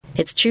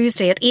It's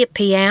Tuesday at 8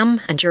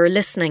 p.m. and you're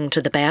listening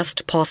to The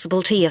Best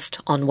Possible Taste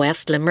on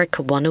West Limerick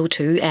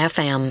 102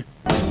 FM.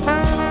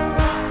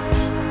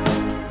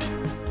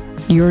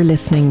 You're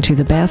listening to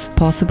The Best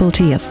Possible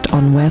Taste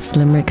on West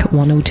Limerick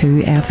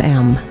 102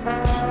 FM.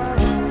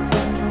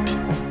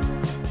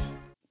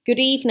 Good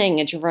evening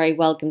and you're very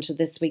welcome to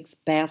this week's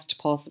Best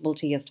Possible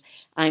Taste.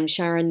 I'm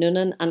Sharon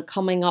Noonan and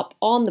coming up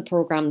on the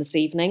programme this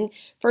evening,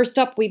 first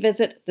up we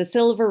visit the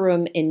Silver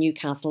Room in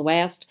Newcastle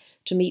West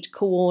to meet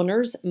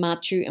co-owners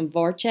Matthew and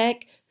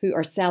Wojciech, who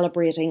are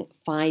celebrating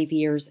 5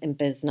 years in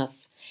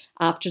business.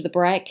 After the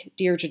break,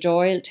 Deirdre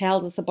Doyle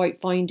tells us about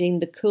founding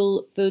the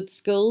Cool Food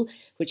School,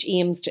 which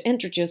aims to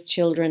introduce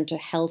children to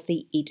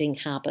healthy eating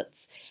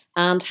habits.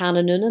 And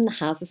Hannah Noonan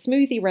has a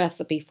smoothie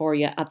recipe for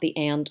you at the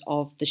end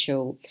of the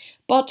show.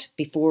 But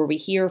before we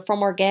hear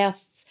from our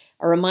guests,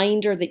 a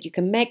reminder that you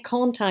can make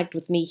contact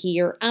with me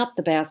here at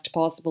The Best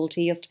Possible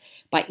Taste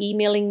by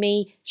emailing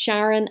me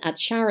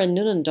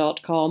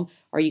sharon@sharonnoonan.com,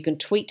 or you can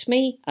tweet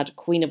me at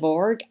Queen of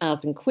Org,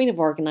 as in Queen of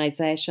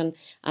Organisation,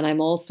 and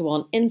I'm also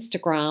on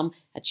Instagram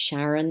at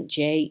Sharon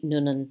J.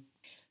 Noonan.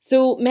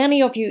 So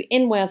many of you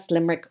in West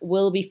Limerick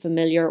will be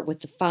familiar with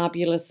the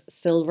fabulous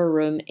Silver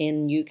Room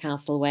in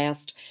Newcastle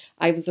West.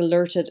 I was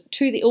alerted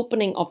to the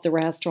opening of the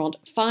restaurant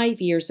 5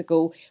 years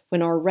ago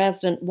when our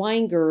resident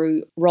wine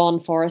guru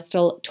Ron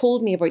Forrestal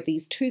told me about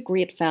these two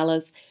great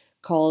fellas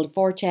called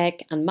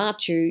Wojciech and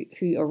Matthew,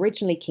 who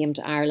originally came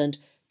to Ireland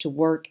to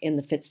work in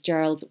the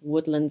Fitzgerald's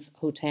Woodlands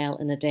Hotel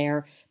in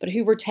Adare, but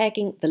who were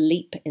taking the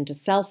leap into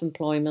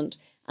self-employment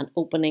and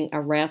opening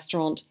a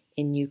restaurant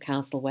in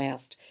Newcastle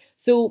West.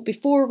 So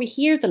before we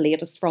hear the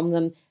latest from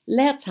them,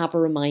 let's have a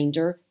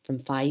reminder from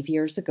 5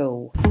 years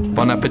ago.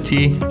 Bon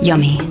appetit.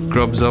 Yummy.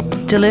 Grubs up.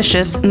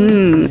 Delicious.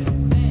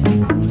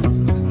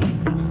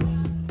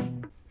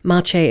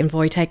 Matthew and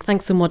Wojciech,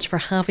 thanks so much for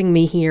having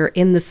me here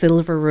in the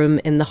Silver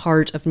Room in the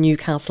heart of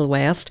Newcastle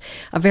West.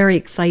 A very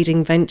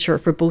exciting venture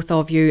for both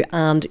of you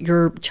and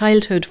your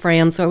childhood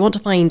friends. So I want to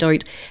find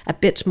out a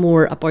bit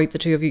more about the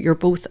two of you. You're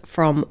both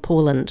from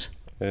Poland.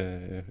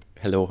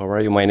 Hello, how are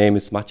you? My name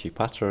is Maciej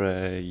Patr.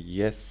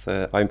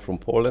 I'm from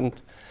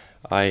Poland.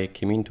 I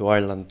came into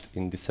Ireland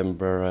in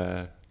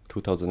December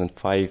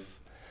 2005.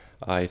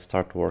 I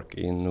started work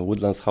in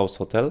Woodlands House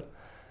Hotel.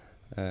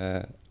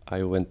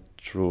 I went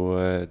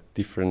through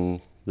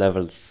different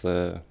levels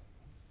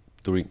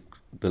during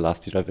the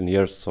last 11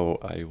 years. So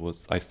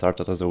I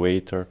started as a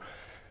waiter.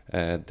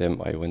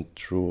 Then I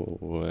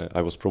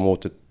was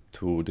promoted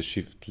to the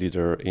shift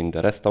leader in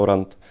the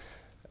restaurant.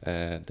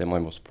 Then I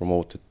was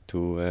promoted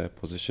to a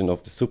position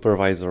of the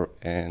supervisor,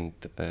 and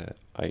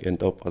I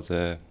ended up as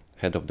a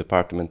head of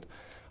department.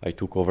 I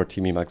took over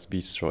Timmy Max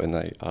Bistro, and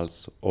I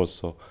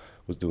also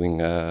was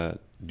doing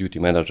duty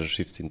manager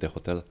shifts in the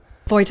hotel.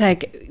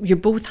 Wojciech, you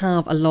both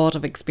have a lot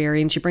of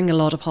experience. You bring a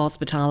lot of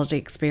hospitality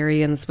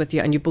experience with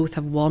you, and you both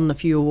have won a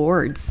few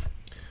awards.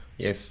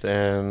 Yes,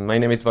 my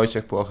name is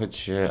Wojciech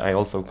Płochacz. I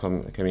also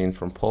came in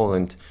from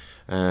Poland,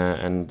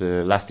 and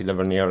the last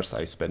 11 years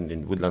I spent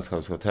in Woodlands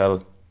House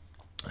Hotel.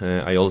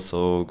 I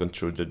also gone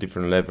through the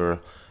different level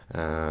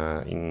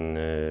in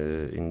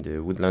the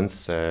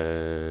Woodlands.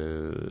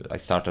 I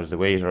started as a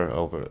waiter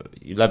over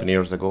 11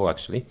 years ago,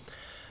 actually.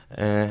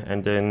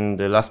 And then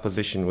the last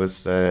position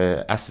was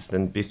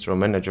assistant bistro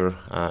manager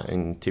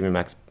in Timmy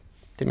Max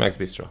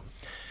Bistro.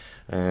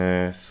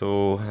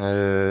 So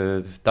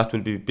that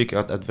will be a big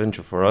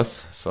adventure for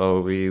us.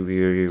 So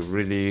we're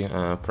really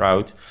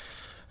proud.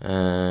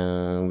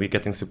 We're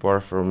getting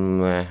support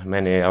from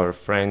many of our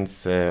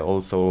friends.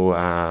 Also,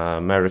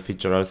 Mary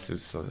Fitzgerald,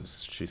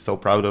 she's so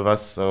proud of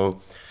us. So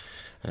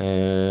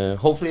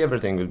hopefully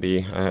everything will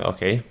be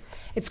okay.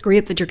 It's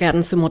great that you're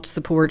getting so much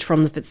support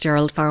from the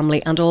Fitzgerald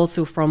family and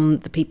also from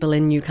the people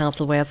in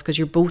Newcastle West, because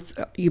you both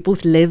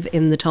live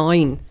in the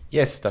town.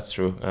 Yes, that's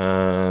true.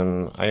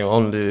 I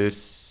only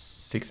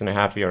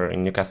 6.5 years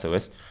in Newcastle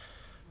West,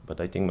 but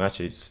I think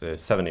Matthew is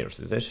 7 years,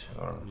 is it?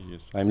 Or?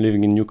 Yes, I'm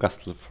living in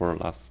Newcastle for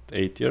the last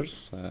 8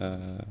 years,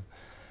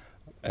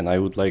 and I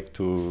would like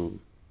to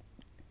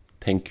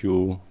thank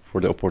you for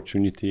the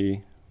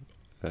opportunity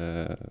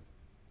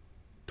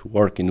to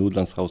work in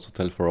Woodlands House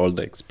Hotel, for all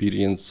the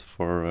experience,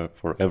 for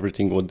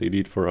everything what they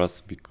did for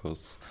us,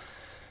 because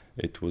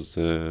it was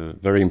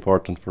very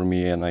important for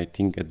me, and I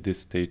think at this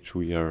stage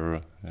we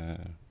are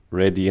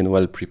ready and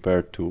well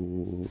prepared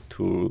to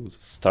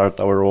start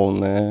our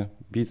own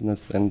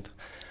business, and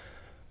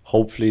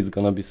hopefully it's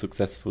gonna be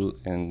successful.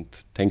 And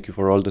thank you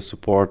for all the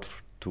support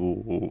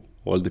to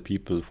all the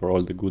people, for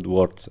all the good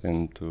words,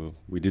 and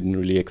we didn't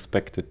really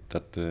expect it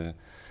that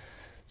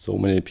so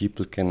many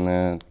people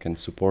can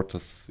support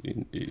us.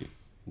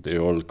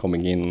 They're all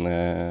coming in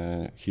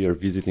here,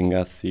 visiting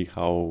us, see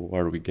how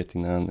are we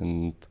getting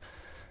on,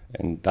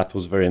 and that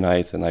was very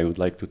nice. And I would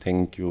like to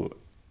thank you,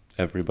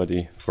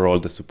 everybody, for all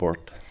the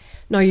support.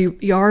 Now,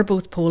 you are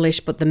both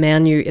Polish, but the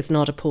menu is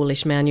not a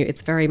Polish menu.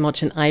 It's very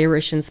much an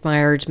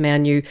Irish-inspired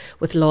menu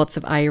with lots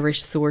of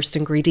Irish-sourced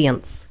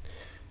ingredients.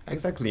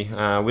 Exactly.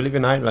 We live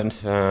in Ireland.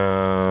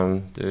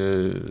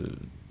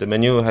 The the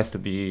menu has to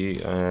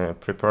be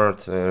prepared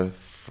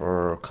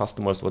for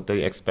customers what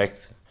they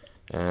expect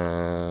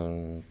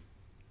to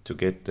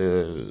get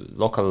the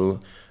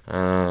local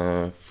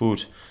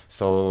food.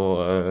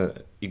 So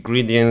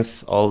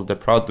ingredients, all the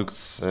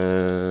products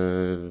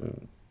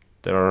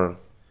that are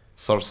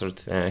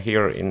sourced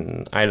here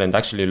in Ireland,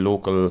 actually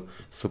local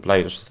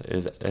suppliers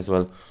as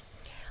well.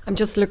 I'm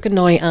just looking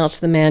now at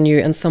the menu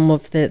and some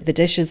of the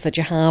dishes that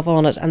you have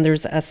on it, and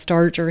there's a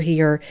starter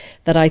here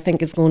that I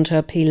think is going to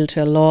appeal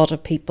to a lot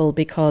of people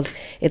because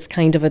it's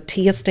kind of a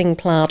tasting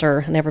platter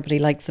and everybody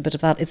likes a bit of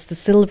that. It's the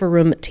Silver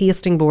Room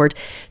tasting board.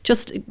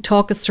 Just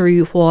talk us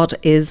through what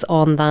is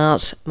on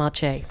that,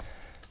 Maciej.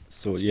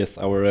 So yes,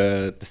 our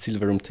the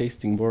Silver Room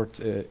tasting board,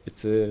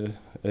 it's a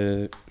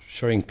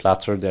sharing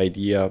platter. The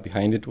idea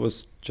behind it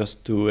was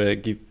just to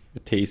give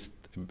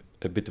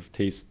a bit of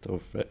taste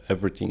of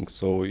everything.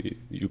 So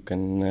you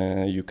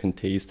can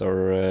taste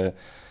our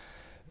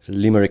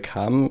Limerick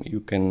ham,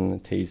 you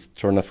can taste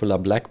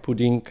Tornafulla black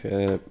pudding,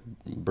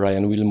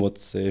 Brian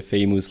Wilmot's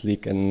famous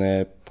leek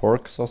and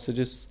pork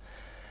sausages,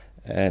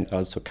 and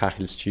also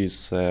Cahill's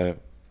cheese,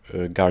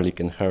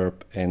 garlic and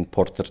herb, and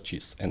porter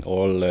cheese, and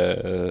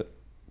all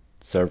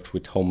served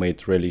with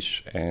homemade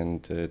relish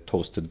and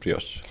toasted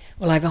brioche.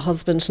 Well, I have a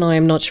husband now.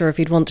 I'm not sure if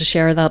he'd want to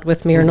share that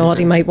with me or not.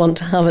 He might want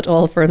to have it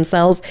all for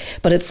himself,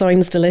 but it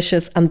sounds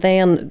delicious. And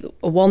then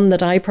one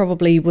that I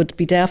probably would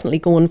be definitely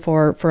going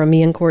for a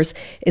main course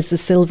is the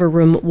Silver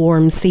Room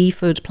warm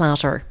seafood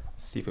platter.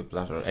 Seafood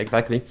platter,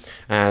 exactly.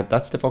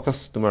 That's the for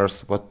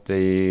customers what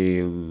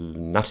they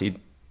not eat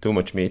too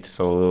much meat,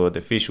 so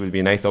the fish will be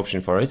a nice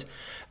option for it.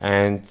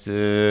 And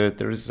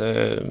there's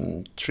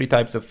 3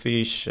 types of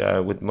fish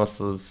with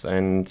mussels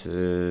and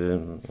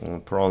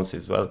prawns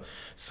as well.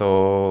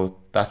 So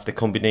that's the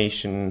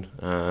combination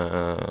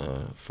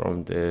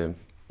from the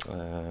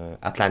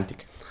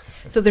Atlantic.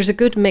 So there's a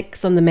good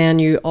mix on the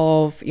menu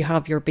of, you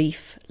have your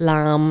beef,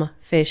 lamb,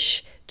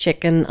 fish,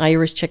 chicken,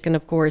 Irish chicken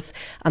of course,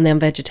 and then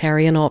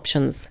vegetarian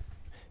options.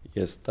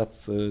 Yes,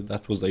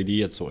 that was the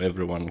idea, so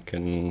everyone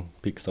can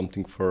pick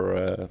something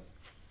for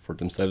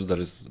themselves. There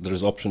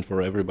is option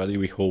for everybody.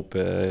 We hope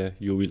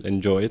you will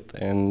enjoy it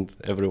and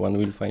everyone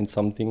will find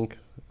something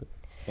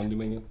on the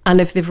menu.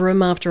 And if they've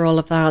room after all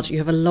of that, you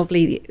have a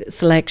lovely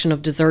selection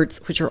of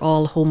desserts which are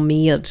all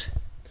homemade.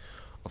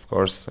 Of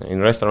course, in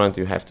restaurant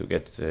you have to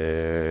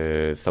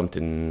get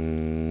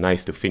something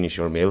nice to finish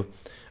your meal.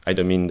 I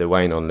don't mean the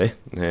wine only.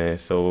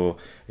 So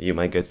you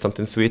might get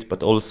something sweet,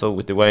 but also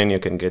with the wine you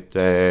can get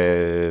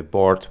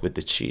bored with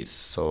the cheese.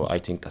 So I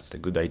think that's a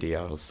good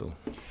idea also.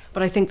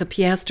 But I think the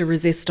pièce de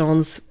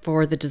résistance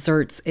for the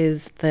desserts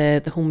is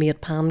the homemade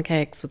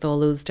pancakes with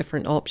all those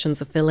different options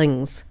of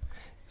fillings.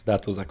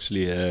 That was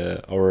actually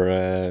our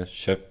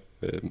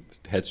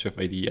head chef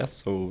idea.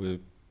 So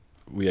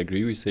we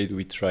agree. We said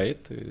we try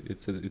it.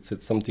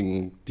 It's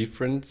something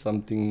different,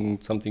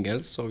 something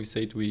else. So we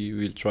said we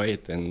will try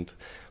it, and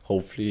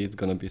hopefully it's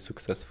gonna be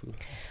successful.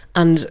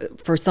 And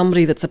for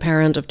somebody that's a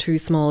parent of 2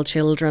 small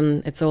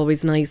children, it's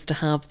always nice to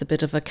have the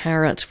bit of a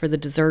carrot for the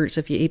dessert.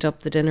 If you eat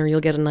up the dinner,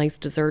 you'll get a nice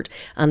dessert.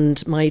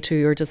 And my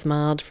 2 are just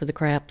mad for the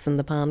crepes and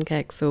the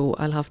pancakes, so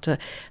I'll have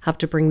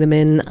to bring them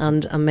in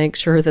and make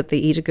sure that they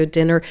eat a good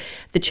dinner.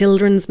 The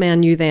children's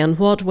menu then,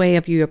 what way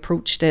have you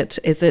approached it?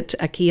 Is it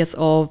a case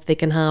of they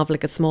can have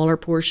like a smaller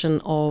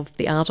portion of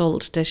the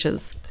adult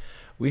dishes?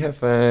 We have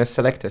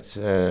selected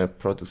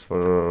products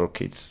for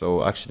kids,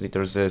 so actually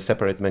there's a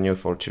separate menu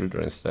for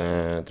children's.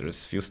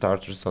 There's few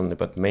starters only,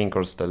 but main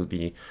course there'll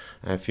be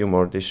a few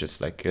more dishes.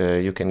 Like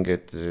you can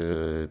get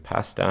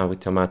pasta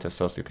with tomato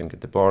sauce, you can get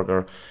the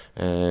burger.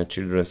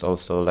 Children's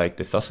also like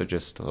the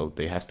sausages, so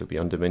they have to be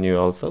on the menu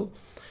also.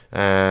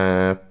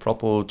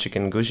 Proper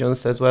chicken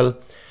goujon as well.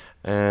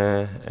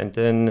 And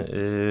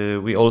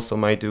then we also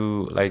might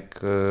do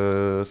like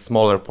a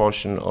smaller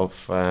portion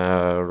of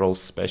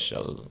roast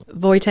special.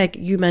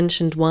 Wojtek, you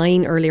mentioned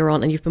wine earlier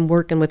on, and you've been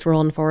working with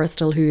Ron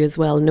Forrestal, who is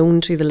well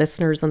known to the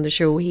listeners on the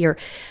show here,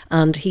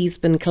 and he's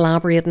been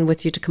collaborating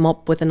with you to come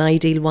up with an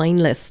ideal wine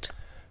list.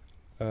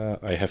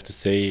 I have to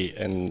say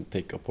and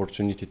take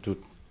opportunity to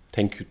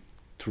thank you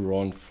to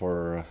Ron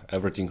for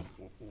everything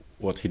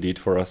what he did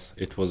for us.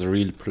 It was a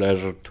real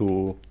pleasure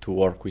to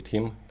work with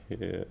him.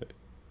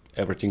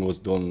 Everything was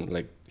done,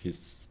 like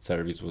his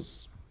service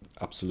was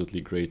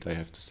absolutely great, I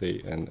have to say,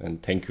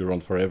 and thank you,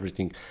 Ron, for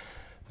everything.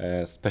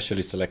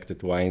 Especially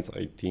selected wines,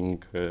 I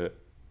think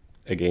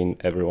again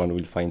everyone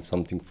will find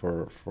something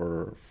for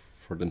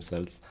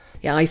themselves.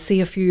 Yeah, I see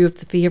a few of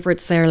the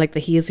favourites there, like the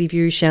Hazy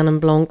View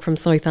Chenin Blanc from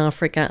South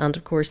Africa, and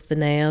of course the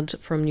Ned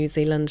from New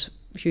Zealand.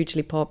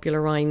 Hugely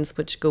popular wines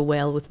which go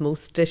well with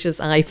most dishes,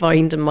 I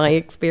find, in my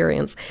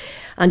experience.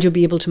 And you'll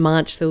be able to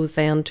match those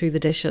then to the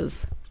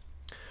dishes.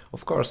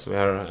 Of course, we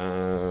are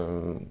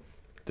our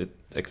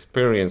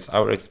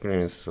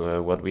experience,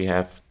 what we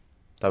have,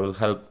 that will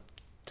help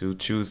to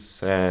choose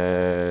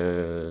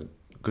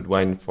good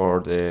wine for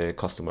the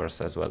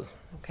customers as well.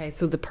 Okay,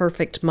 so the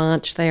perfect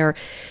match there.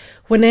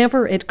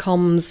 Whenever it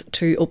comes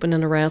to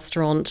opening a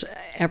restaurant,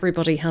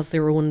 everybody has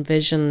their own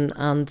vision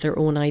and their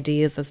own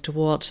ideas as to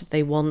what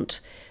they want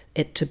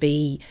it to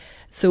be.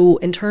 So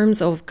in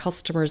terms of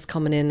customers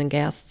coming in and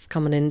guests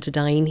coming in to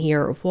dine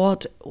here,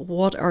 what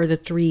are the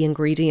 3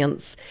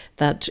 ingredients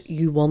that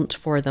you want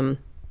for them?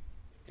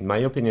 In my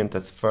opinion,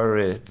 that's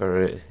very,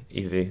 very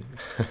easy.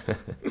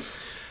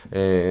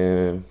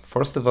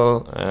 First of all,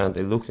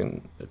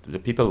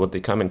 the people when they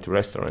come into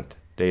restaurant,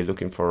 they're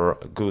looking for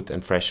good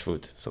and fresh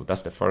food. So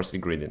that's the first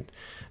ingredient.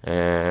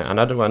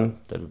 Another one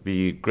that would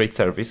be great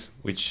service,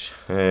 which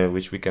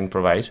we can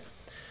provide.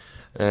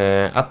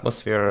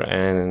 Atmosphere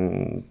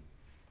and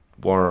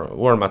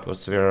warm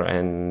atmosphere,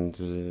 and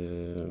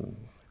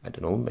I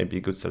don't know, maybe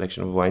a good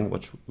selection of wine,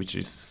 which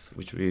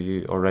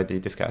we already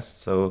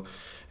discussed. So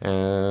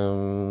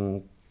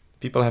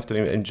people have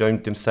to enjoy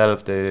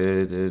themselves.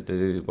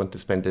 They want to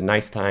spend a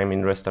nice time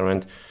in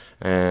restaurant,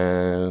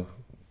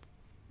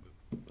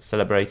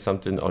 celebrate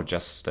something, or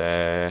just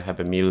have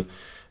a meal.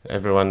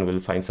 Everyone will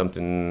find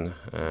something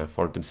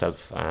for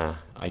themselves,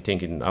 I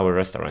think, in our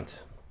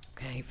restaurant.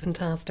 Okay,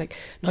 fantastic.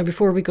 Now,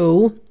 before we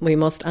go, we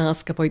must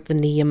ask about the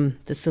name,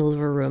 the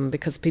Silver Room,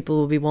 because people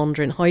will be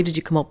wondering, how did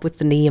you come up with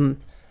the name?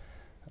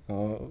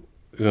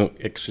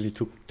 Actually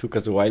took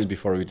us a while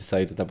before we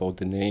decided about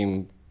the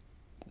name.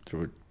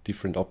 There were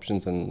different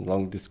options and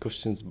long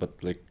discussions, but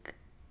like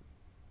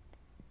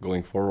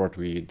going forward,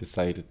 we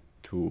decided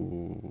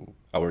to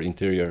our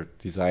interior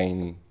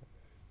design.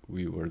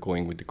 We were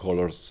going with the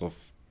colors of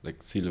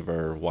like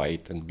silver,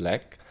 white, and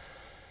black.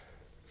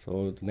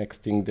 So the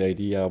next thing, the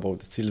idea about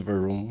the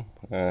Silver Room,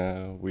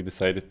 we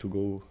decided to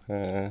go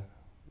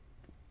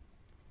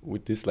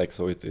with this. Like,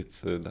 so it's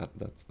that's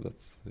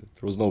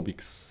there was no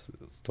big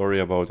story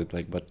about it.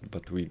 Like,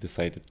 but we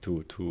decided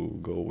to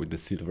go with the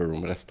Silver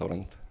Room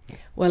restaurant.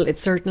 Well, it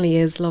certainly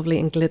is lovely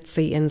and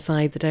glitzy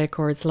inside. The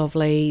decor is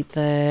lovely.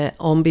 The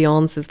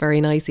ambiance is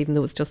very nice, even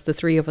though it's just the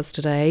 3 of us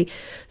today.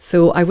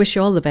 So I wish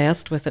you all the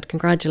best with it.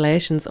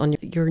 Congratulations on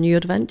your new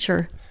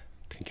adventure.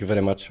 Thank you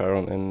very much,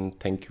 Sharon, and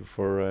thank you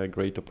for a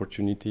great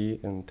opportunity,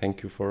 and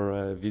thank you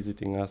for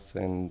visiting us,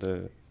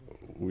 and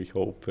we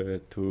hope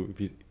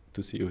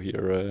to see you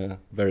here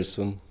very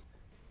soon.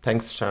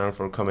 Thanks, Sharon,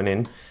 for coming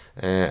in.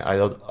 I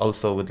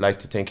also would like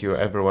to thank you,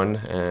 everyone,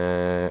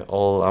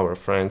 all our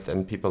friends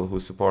and people who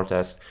support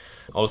us,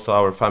 also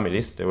our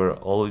families. They were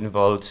all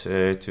involved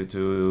to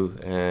do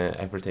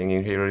everything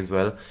in here as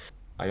well.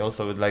 I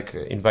also would like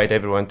to invite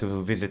everyone to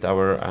visit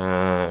our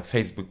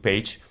Facebook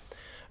page.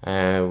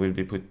 We'll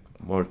be put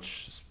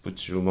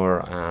through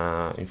more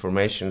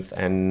informations,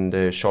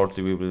 and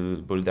shortly we will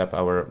build up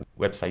our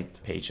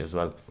website page as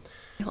well.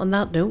 On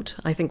that note,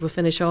 I think we'll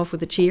finish off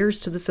with a cheers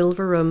to the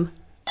Silver Room.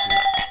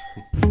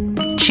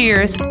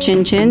 Cheers.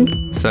 Chin chin.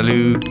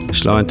 Salut.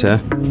 Schleunte.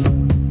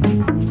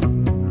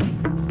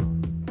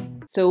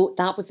 So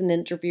that was an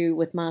interview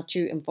with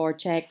Matthew and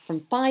Wojciech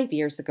from 5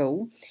 years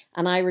ago,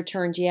 and I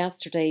returned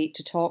yesterday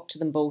to talk to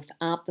them both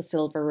at the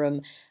Silver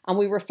Room, and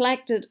we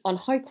reflected on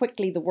how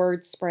quickly the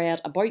word spread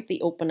about the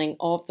opening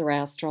of the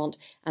restaurant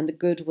and the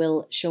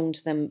goodwill shown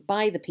to them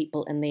by the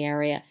people in the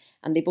area,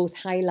 and they both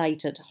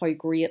highlighted how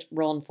great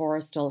Ron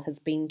Forrestal has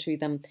been to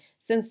them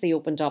since they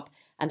opened up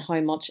and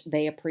how much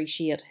they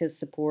appreciate his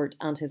support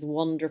and his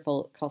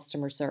wonderful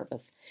customer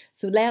service.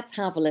 So let's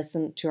have a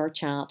listen to our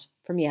chat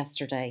from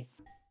yesterday.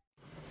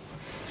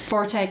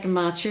 Wojciech and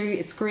Matthew,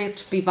 it's great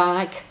to be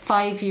back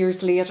 5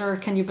 years later.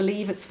 Can you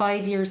believe it's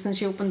 5 years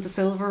since you opened the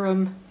Silver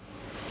Room?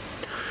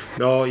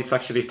 No, it's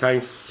actually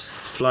time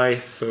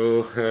flies,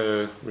 so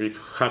we're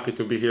happy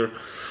to be here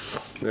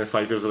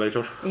 5 years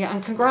later. Yeah,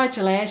 and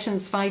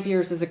congratulations, 5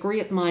 years is a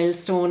great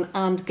milestone,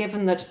 and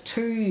given that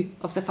 2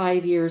 of the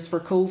 5 years were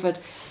COVID,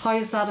 how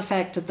has that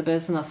affected the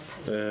business?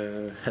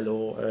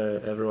 Hello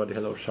everybody,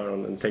 hello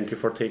Sharon, and thank you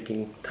for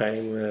taking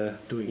time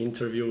doing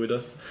interview with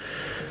us.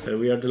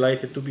 We are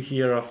delighted to be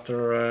here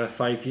after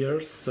 5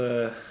 years.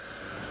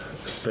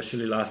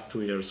 Especially last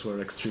 2 years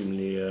were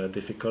extremely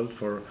difficult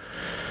for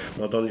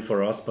not only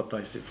for us, but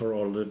I see for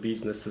all the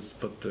businesses.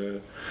 But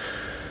the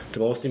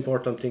most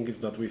important thing is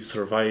that we've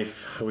survived.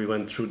 We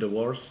went through the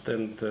worst,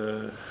 and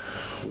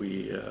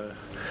we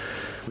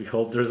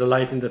hope there's a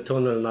light in the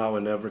tunnel now,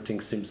 and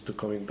everything seems to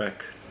coming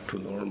back to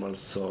normal.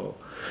 So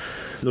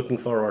looking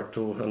forward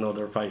to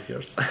another 5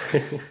 years.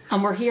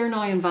 And we're here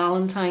now on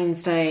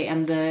Valentine's Day,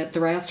 and the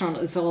restaurant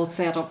is all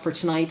set up for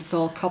tonight. It's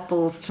all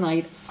couples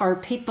tonight. Are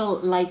people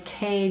like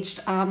caged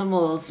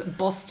animals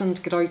busting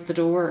to get out the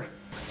door?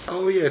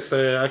 Oh yes,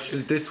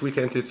 actually this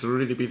weekend it's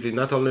really busy.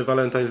 Not only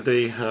Valentine's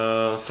Day,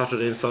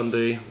 Saturday and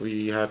Sunday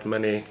we had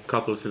many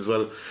couples as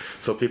well.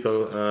 So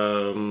people,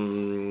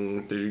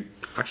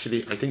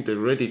 I think they're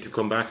ready to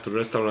come back to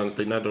restaurants.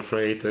 They're not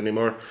afraid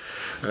anymore.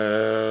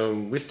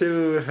 We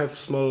still have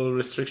small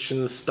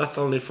restrictions. That's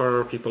only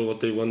for people what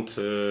they want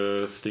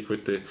to stick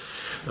with the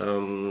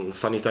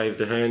sanitize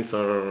the hands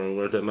or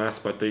wear the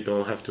mask, but they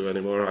don't have to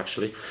anymore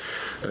actually.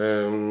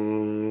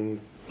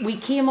 We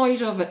came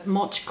out of it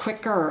much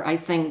quicker, I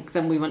think,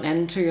 than we went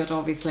into it,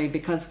 obviously,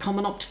 because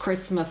coming up to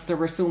Christmas, there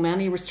were so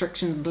many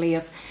restrictions in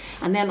place.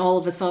 And then all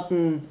of a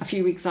sudden, a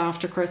few weeks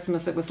after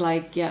Christmas, it was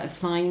like, yeah, it's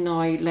fine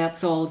now,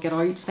 let's all get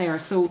out there.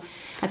 So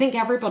I think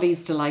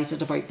everybody's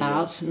delighted about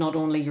that, not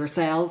only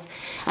yourselves.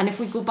 And if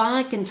we go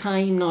back in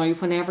time now,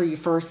 whenever you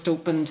first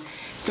opened,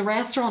 the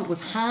restaurant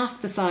was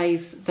half the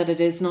size that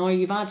it is now.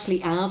 You've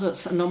actually added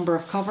a number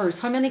of covers.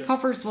 How many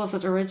covers was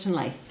it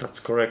originally? That's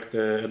correct.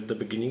 At the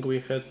beginning we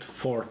had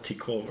 40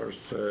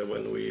 covers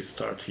when we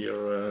started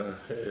here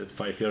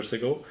 5 years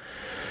ago.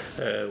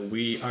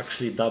 We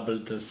actually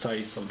doubled the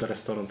size of the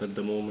restaurant at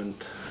the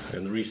moment,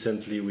 and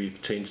recently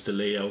we've changed the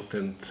layout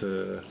and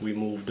we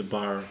moved the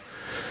bar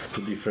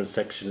to different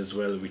section as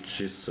well,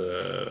 which is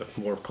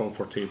more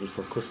comfortable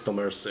for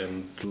customers,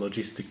 and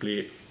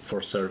logistically for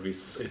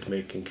service it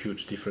making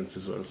huge difference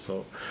as well.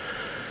 So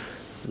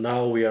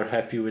now we are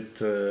happy with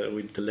the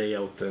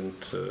layout and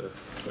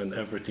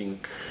everything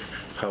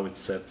how it's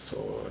set,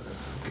 so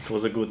it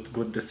was a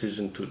good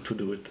decision to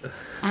do it.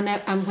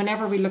 And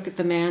whenever we look at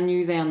the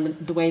menu then,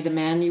 the way the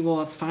menu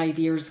was 5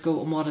 years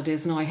ago and what it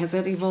is now, has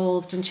it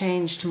evolved and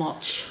changed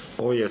much?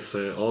 Oh yes,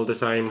 all the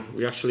time.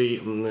 We actually,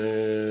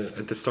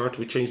 at the start,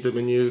 we changed the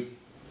menu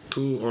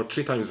 2 or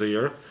 3 times a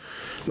year.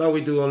 Now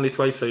we do only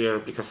twice a year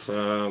because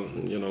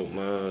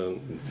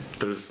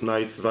there's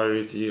nice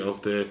variety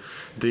of the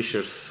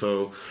dishes.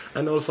 So,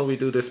 and also we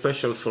do the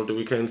specials for the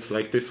weekends.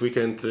 Like this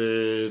weekend,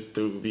 there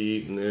will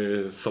be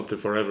something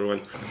for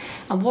everyone.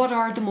 And what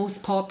are the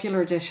most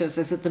popular dishes?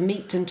 Is it the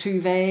meat and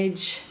 2 veg?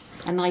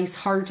 A nice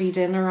hearty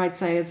dinner, I'd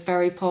say, is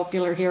very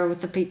popular here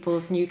with the people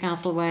of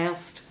Newcastle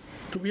West.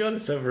 To be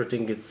honest,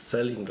 everything is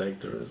selling.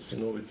 Like there is,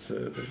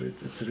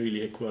 it's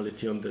really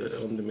equality on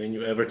the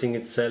menu. Everything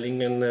is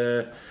selling, and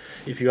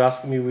if you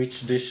ask me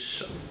which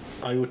dish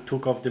I would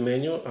took off the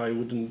menu, I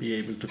wouldn't be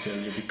able to tell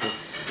you,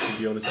 because to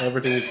be honest,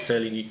 everything is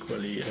selling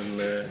equally, and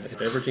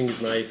everything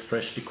is nice,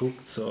 freshly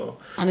cooked. So.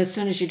 And as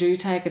soon as you do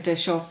take a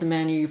dish off the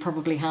menu, you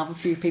probably have a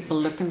few people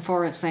looking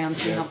for it then,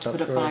 so you have to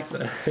put it back.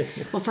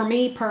 Well, for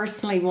me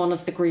personally, one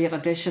of the great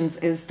additions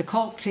is the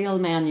cocktail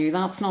menu.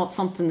 That's not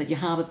something that you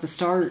had at the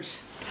start.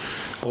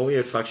 Oh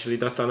yes, actually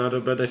that's another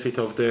benefit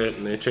of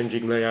the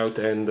changing layout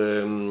and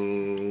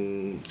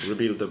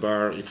rebuild the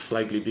bar. It's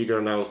slightly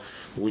bigger now,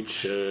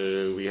 which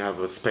we have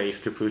a space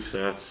to put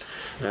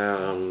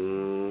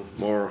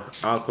more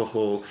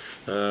alcohol.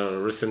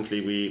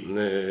 Recently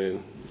we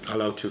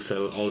allowed to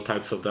sell all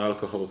types of the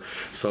alcohol,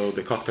 so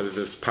the cocktails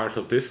is part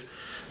of this.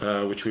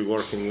 Which we're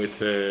working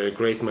with a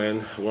great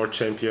man, world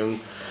champion,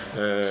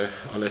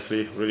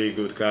 honestly really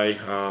good guy.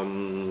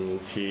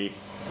 He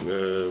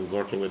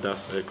working with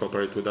us,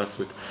 cooperate with us,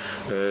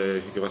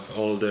 give us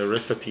all the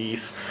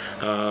recipes,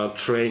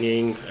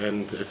 training,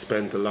 and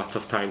spend lots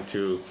of time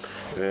to.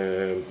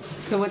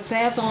 So it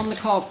says on the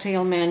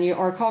cocktail menu,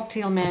 our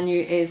cocktail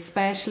menu is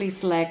specially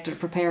selected,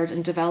 prepared,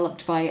 and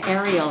developed by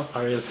Ariel.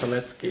 Ariel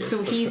Sonetsky.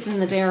 So he's in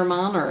the Dare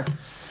Manor.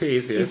 He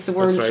is, yes. He's the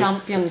world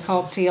champion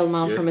cocktail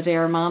man yes. from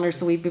Adare Manor,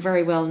 so we'd be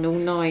very well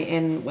known now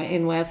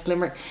in West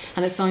Limerick.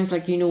 And it sounds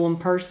like you know him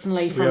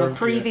personally from a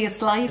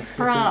previous life,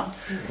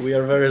 perhaps. We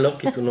are very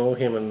lucky to know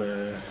him, and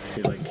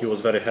he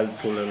was very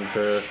helpful, and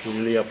we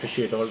really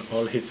appreciate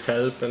all his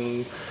help,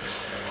 and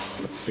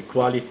the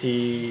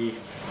quality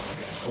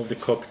of the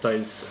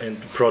cocktails and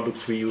the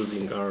products we're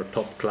using are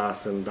top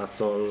class, and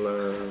that's all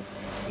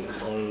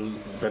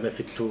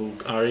benefit to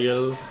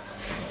Ariel,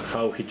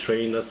 how he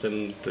trained us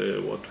and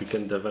what we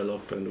can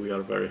develop, and we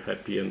are very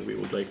happy, and we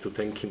would like to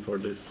thank him for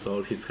this,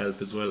 all his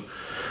help as well.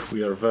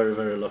 We are very,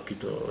 very lucky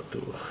to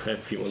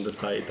have him on the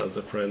side as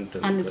a friend.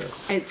 And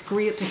it's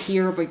great to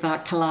hear about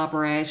that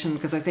collaboration,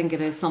 because I think it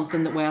is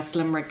something that West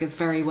Limerick is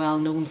very well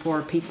known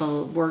for,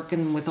 people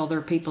working with other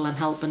people and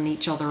helping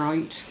each other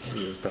out.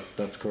 Yes,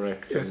 that's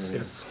correct. Yes,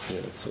 yes.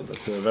 Yeah, so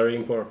that's very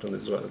important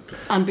as well.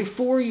 And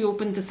before you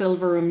opened the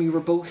Silver Room, you were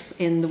both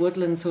in the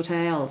Woodlands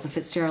Hotel, the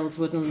Fitzgerald's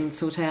Woodlands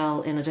Hotel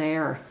in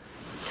Adare.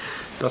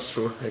 That's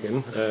true.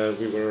 Again,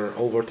 we were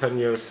over 10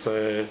 years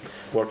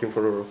working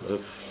for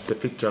the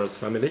Fitzgerald's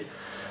family,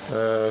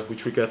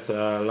 which we get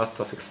lots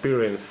of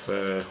experience,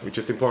 which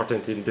is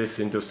important in this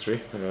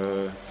industry,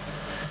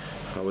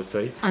 I would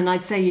say. And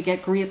I'd say you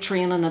get great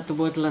training at the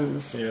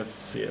Woodlands.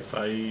 Yes.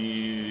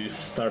 I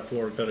started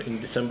work there in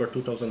December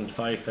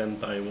 2005,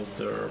 and I was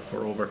there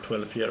for over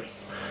 12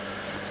 years.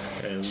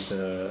 And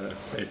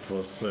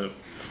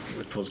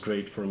it was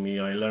great for me.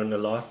 I learned a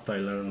lot.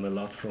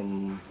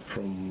 From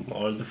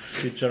all the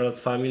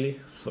Fitzgerald's family.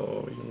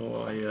 So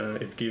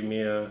it gave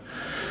me a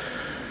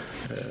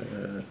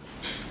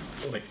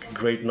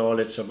great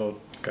knowledge about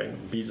kind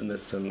of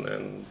business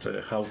and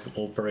how to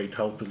operate,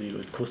 how to deal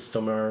with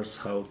customers,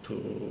 how to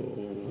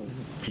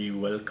be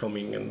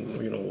welcoming and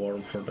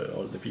warm for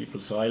all the people.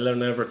 So I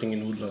learned everything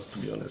in Woodlands, to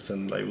be honest,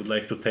 and I would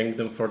like to thank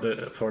them for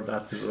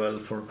that as well,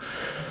 for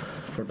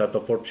that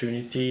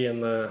opportunity.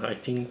 And I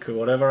think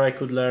whatever I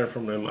could learn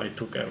from them, I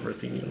took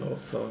everything.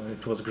 So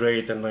it was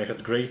great, and I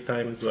had great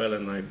time as well,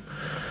 and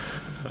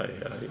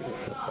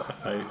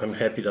I'm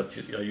happy that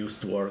I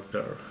used to work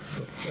there.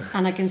 So.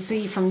 And I can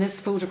see from this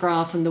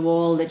photograph on the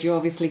wall that you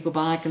obviously go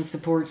back and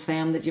support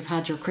them, that you've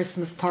had your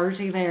Christmas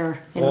party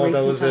there in recent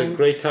that was times. a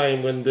great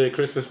time when the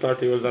Christmas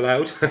party was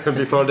allowed.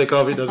 Before the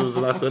COVID, that was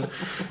the last one.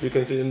 You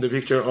can see in the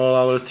picture all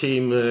our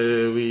team,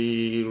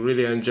 we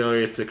really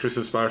enjoyed the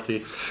Christmas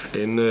party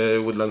in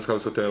Woodlands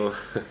House Hotel.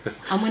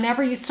 And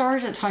whenever you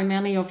started, how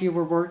many of you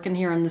were working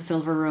here in the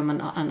Silver Room,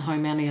 and how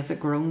many has it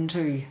grown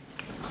to?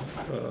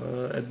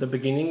 At the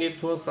beginning,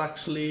 it was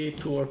actually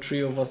 2 or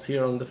 3 of us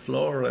here on the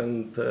floor,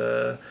 and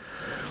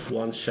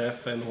one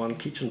chef and one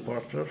kitchen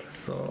partner.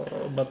 So,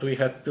 but we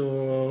had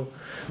to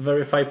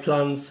verify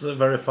plans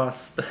very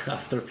fast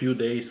after a few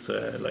days.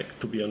 Like,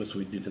 to be honest,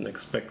 we didn't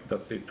expect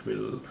that it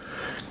will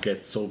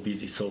get so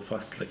busy so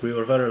fast. Like, we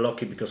were very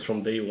lucky because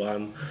from day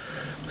one,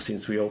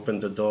 since we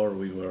opened the door,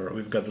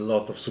 we've got a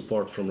lot of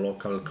support from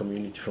local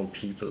community, from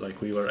people. Like,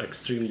 we were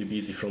extremely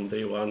busy from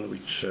day one,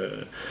 which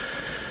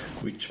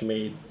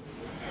made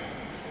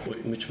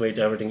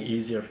everything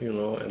easier, you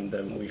know, and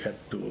then we had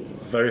to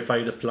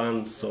verify the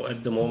plans. So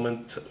at the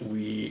moment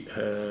we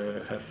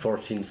have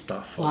 14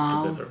 staff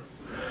altogether.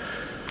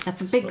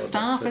 That's a big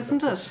staff,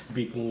 isn't it?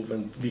 Big move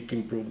and big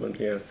improvement,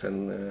 yes,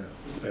 and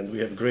we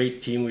have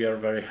great team. We are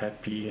very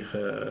happy.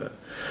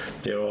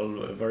 They're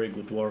all very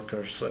good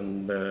workers,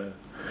 and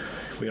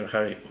we are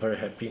very, very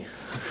happy.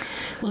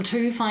 Well,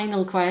 2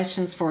 final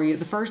questions for you.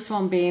 The first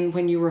one being,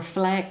 when you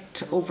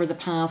reflect over the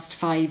past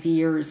 5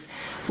 years,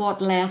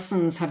 what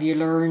lessons have you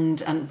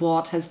learned, and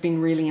what has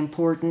been really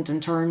important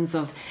in terms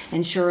of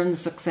ensuring the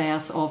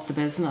success of the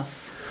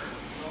business?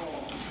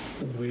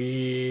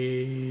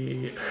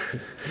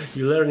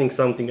 You're learning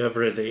something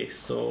every day.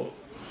 So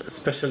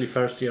especially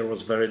first year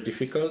was very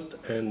difficult,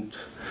 and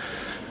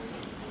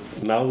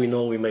now we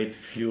know we made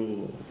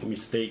few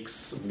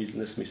mistakes,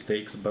 business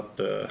mistakes, but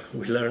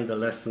we learned a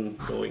lesson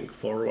going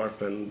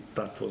forward, and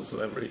that was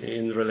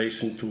in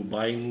relation to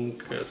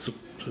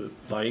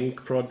buying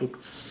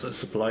products,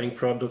 supplying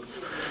products.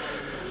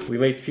 We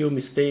made few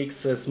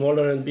mistakes,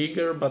 smaller and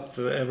bigger, but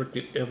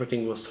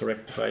everything was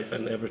rectified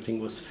and everything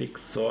was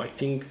fixed. So I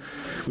think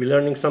we're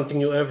learning something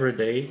new every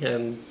day,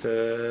 and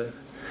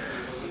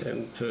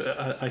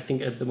I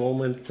think at the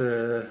moment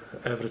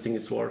everything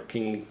is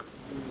working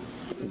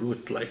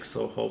good, like,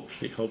 so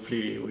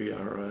hopefully we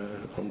are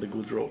on the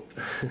good road.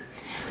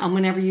 And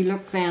whenever you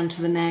look then to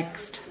the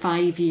next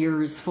 5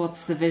 years,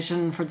 what's the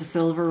vision for the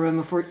Silver Room?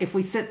 If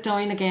we sit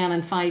down again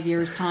in 5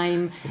 years'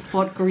 time,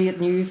 what great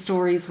news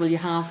stories will you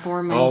have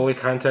for me? Oh, we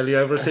can't tell you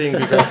everything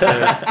because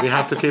we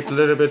have to keep a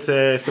little bit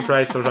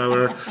surprise for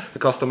our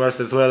customers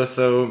as well.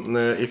 So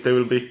if they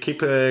will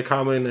keep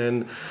coming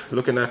and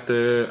looking at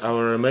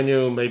our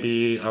menu,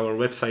 maybe our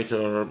website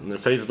or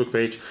Facebook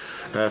page,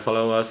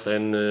 follow us,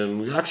 and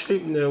we have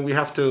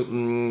to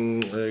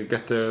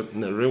get the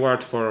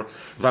reward for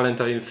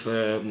Valentine's,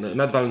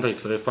 not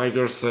Valentine's, 5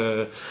 years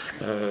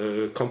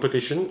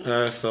competition.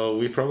 So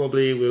we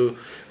probably will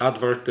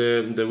advert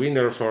the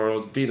winner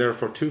for dinner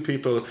for 2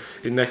 people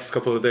in next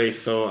couple of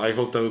days. So I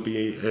hope that will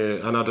be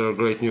another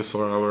great news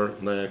for our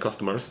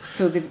customers.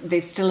 So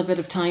they've still a bit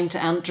of time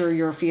to enter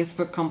your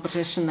Facebook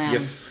competition then?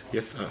 Yes.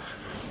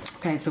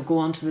 Okay, so go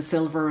on to the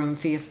Silver Room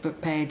Facebook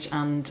page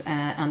and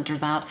enter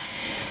that.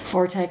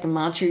 Wojciech and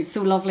Matthew,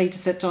 so lovely to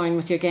sit down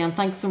with you again.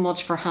 Thanks so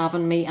much for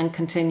having me, and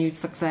continued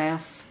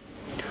success.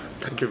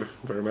 Thank you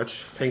very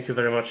much. Thank you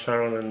very much,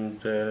 Sharon, and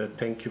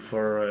thank you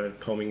for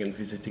coming and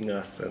visiting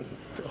us, and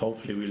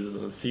hopefully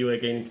we'll see you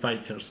again in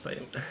 5 years'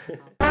 time.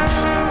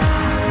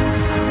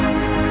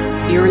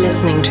 You're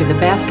listening to The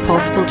Best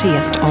Possible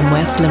Taste on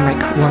West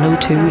Limerick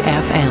 102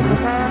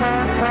 FM.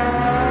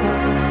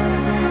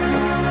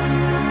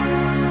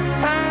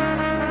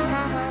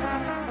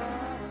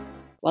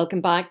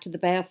 Welcome back to The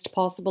Best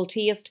Possible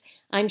Taste.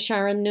 I'm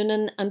Sharon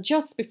Noonan, and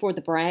just before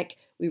the break,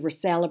 we were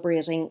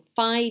celebrating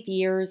 5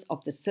 years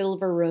of the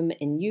Silver Room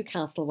in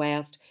Newcastle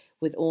West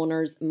with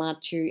owners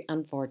Matthew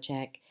and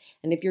Wojciech.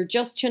 And if you're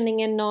just tuning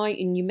in now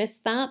and you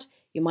missed that,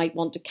 you might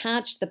want to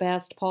catch The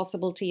Best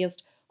Possible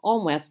Taste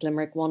on West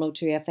Limerick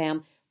 102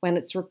 FM when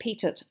it's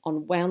repeated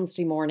on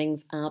Wednesday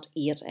mornings at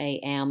 8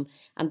 a.m.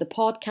 And the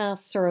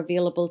podcasts are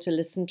available to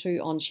listen to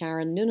on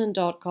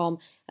SharonNoonan.com,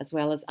 as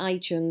well as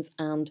iTunes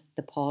and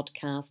the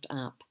podcast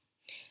app.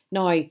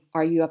 Now,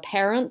 are you a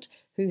parent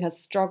who has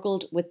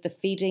struggled with the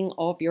feeding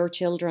of your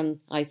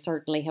children? I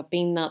certainly have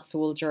been that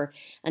soldier.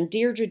 And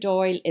Deirdre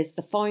Doyle is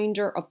the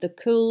founder of the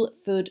Cool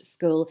Food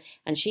School,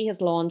 and she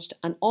has launched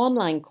an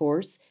online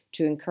course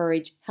to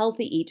encourage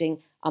healthy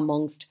eating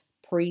amongst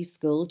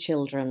preschool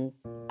children.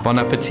 Bon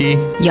appetit.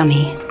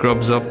 Yummy.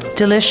 Grubs up.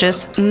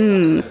 Delicious.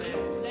 Deirdre,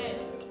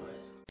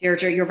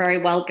 you're very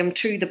welcome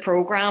to the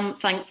programme.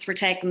 Thanks for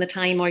taking the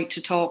time out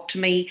to talk to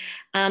me.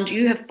 And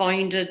you have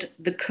founded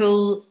the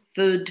Cool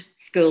Food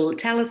School.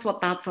 Tell us what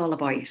that's all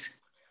about. Hi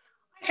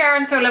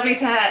Sharon, so lovely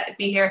to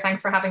be here.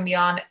 Thanks for having me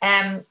on.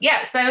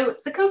 So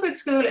the Cool Food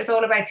School is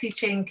all about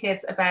teaching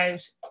kids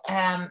about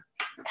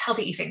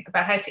healthy eating,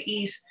 about how to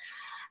eat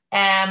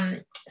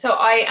So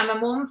I am a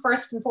mum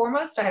first and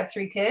foremost. I have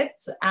 3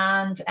 kids,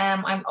 and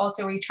I'm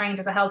also retrained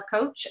as a health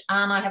coach,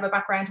 and I have a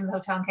background in the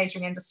hotel and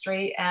catering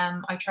industry.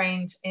 I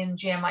trained in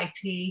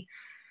GMIT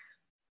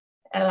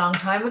a long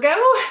time ago,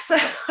 so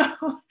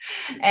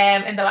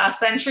in the last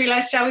century,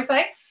 shall we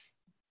say.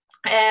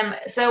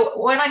 So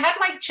when I had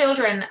my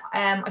children,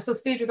 I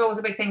suppose food was always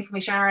a big thing for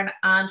me, Sharon.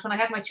 And when I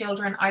had my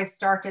children, I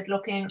started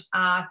looking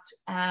at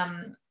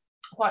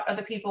what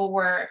other people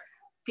were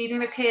feeding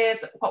their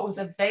kids, what was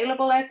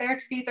available out there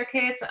to feed their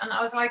kids. And I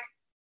was like,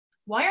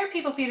 why are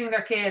people feeding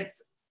their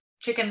kids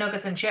chicken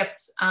nuggets and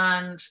chips?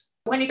 And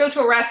when you go to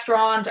a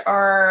restaurant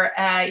or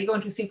you go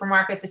into a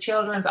supermarket, the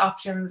children's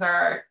options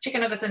are chicken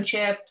nuggets and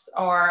chips,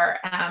 or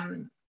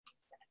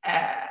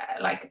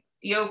like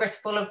yogurts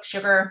full of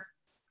sugar.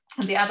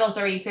 And the adults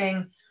are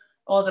eating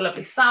all the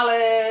lovely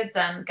salads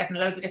and getting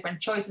loads of different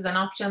choices and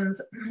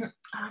options. And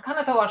I kind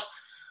of thought,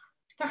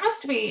 there has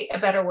to be a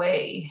better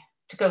way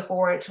to go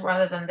forward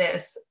rather than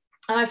this.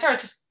 And I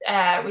started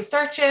to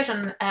research it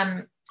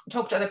and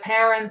talk to other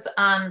parents.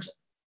 And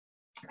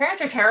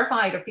parents are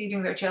terrified of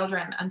feeding their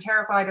children, and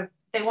terrified of,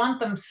 they want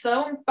them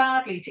so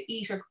badly to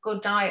eat a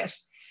good diet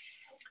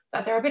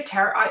that they're a bit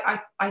I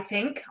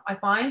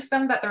find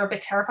them that they're a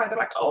bit terrified. They're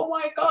like, oh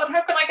my God,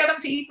 how can I get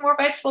them to eat more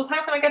vegetables?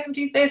 How can I get them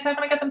to eat this? How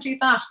can I get them to eat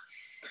that?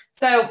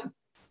 So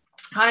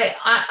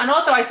and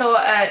also I saw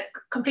a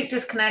complete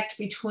disconnect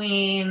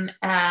between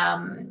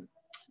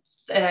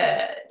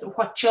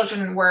what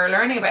children were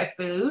learning about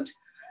food,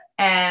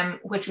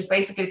 which was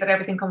basically that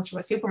everything comes from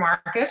a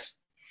supermarket,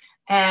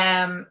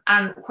 and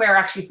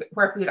where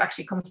food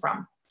actually comes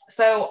from.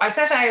 So I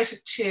set out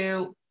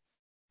to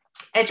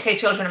educate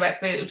children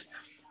about food.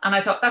 And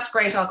I thought, that's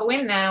great, I'll go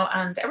in now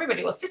and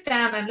everybody will sit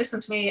down and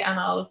listen to me, and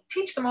I'll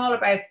teach them all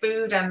about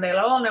food, and they'll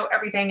all know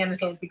everything and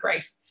it'll be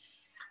great.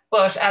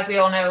 But as we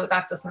all know,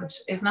 that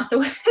is not the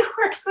way it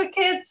works with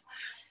kids.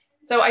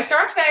 So I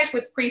started out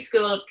with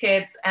preschool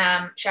kids,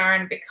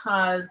 Sharon,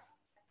 because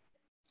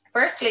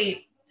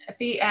firstly,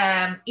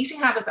 eating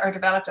habits are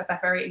developed at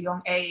that very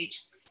young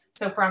age.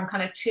 So from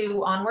kind of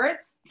 2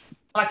 onwards,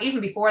 like even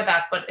before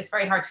that, but it's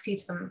very hard to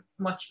teach them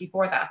much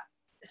before that.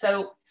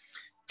 So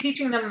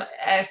teaching them,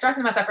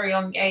 starting them at that very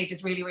young age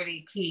is really,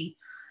 really key.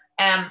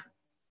 And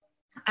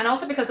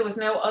also because there was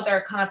no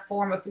other kind of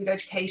form of food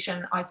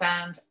education I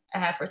found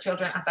for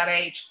children at that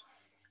age.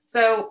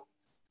 So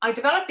I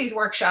developed these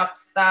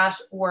workshops that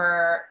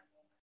were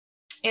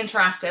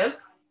interactive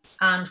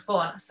and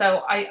fun.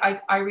 So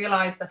I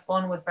realized that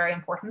fun was very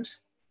important,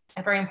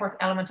 a very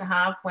important element to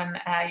have when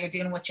you're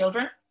dealing with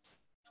children.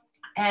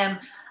 And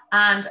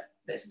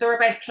they're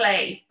about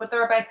play, but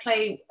they're about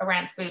play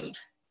around food.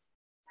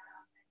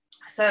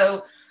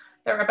 So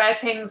they're about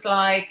things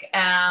like,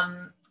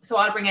 so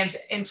I'll bring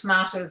in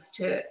tomatoes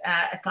to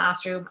a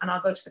classroom, and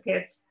I'll go to the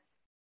kids,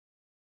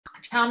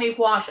 tell me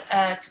what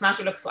a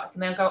tomato looks like.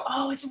 And they'll go,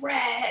 oh, it's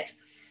red.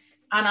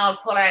 And I'll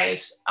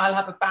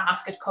have a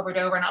basket covered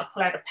over, and I'll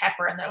pull out a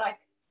pepper, and they're like,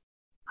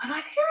 I'm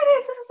like, here it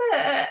is, this is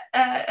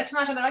a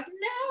tomato. And they're like,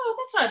 no,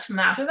 that's not a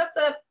tomato,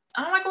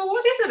 and I'm like, well,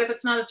 what is it if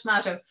it's not a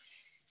tomato?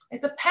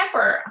 It's a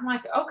pepper. I'm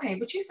like, okay,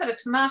 but you said a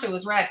tomato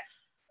was red.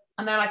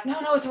 And they're like, no,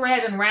 it's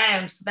red and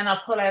round. So then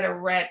I'll pull out a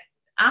red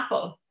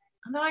apple.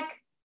 And they're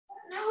like,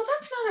 no,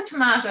 that's not a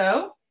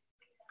tomato.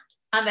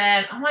 And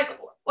then I'm like,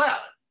 well,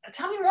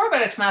 tell me more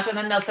about a tomato. And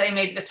then they'll say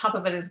maybe the top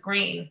of it is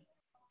green.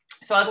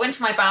 So I'll go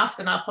into my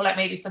basket and I'll pull out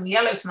maybe some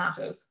yellow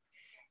tomatoes.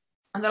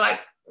 And they're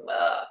like,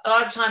 a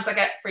lot of times I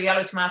get for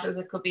yellow tomatoes,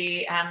 it could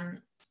be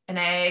an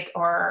egg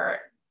or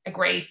a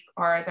grape,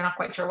 or they're not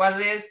quite sure what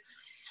it is.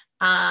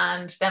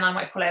 And then I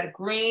might pull out a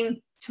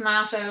green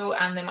tomato,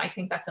 and they might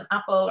think that's an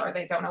apple, or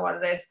they don't know what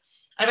it is.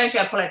 And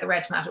eventually I'll pull out the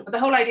red tomato. But the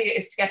whole idea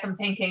is to get them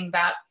thinking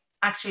that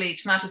actually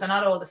tomatoes are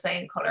not all the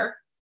same color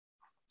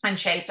and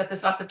shape, that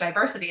there's lots of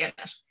diversity in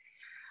it.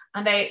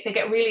 And they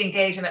get really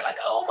engaged in it, like,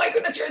 oh my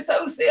goodness, you're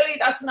so silly,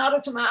 that's not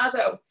a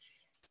tomato.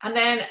 And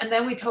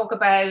then we talk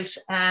about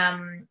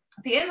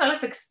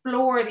let's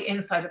explore the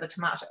inside of the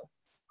tomato.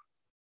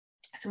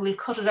 So we'll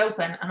cut it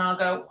open, and I'll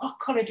go, what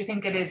color do you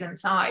think it is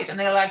inside? And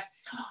they're like,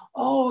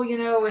 oh,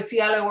 it's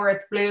yellow, or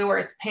it's blue, or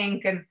it's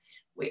pink. And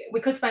we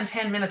could spend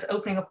 10 minutes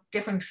opening up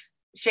different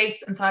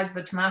shapes and sizes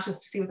of tomatoes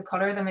to see what the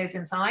color of them is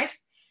inside.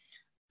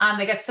 And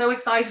they get so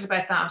excited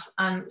about that,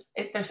 and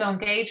they're so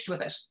engaged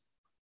with it.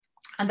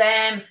 And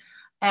then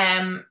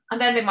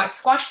they might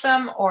squash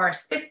them or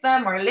spit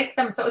them or lick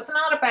them. So it's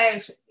not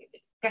about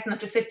getting them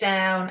to sit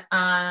down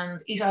and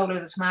eat a whole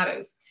load of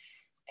tomatoes.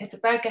 It's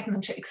about getting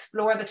them to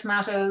explore the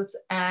tomatoes.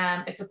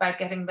 It's about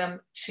getting them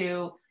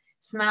to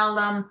smell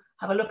them,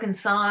 have a look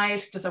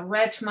inside. Does a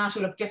red tomato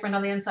look different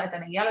on the inside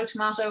than a yellow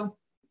tomato?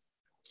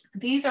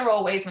 These are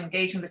all ways of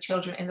engaging the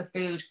children in the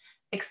food,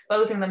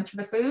 exposing them to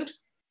the food.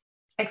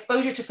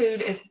 Exposure to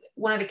food is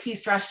one of the key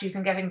strategies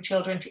in getting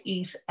children to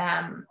eat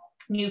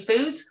new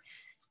foods.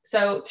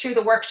 So through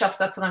the workshops,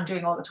 that's what I'm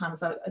doing all the time,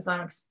 is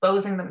I'm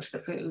exposing them to the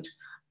food,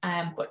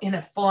 but in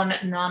a fun,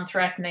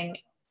 non-threatening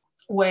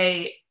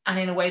way, and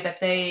in a way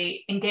that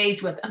they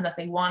engage with, and that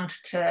they want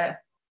to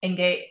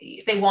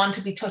engage, they want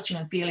to be touching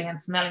and feeling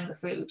and smelling the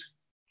food.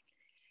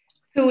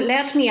 So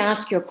let me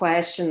ask you a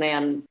question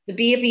then. The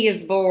baby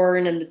is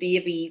born and the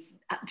baby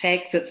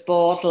takes its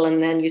bottle,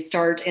 and then you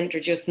start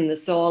introducing the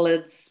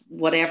solids,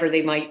 whatever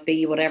they might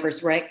be,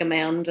 whatever's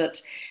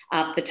recommended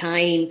at the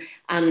time.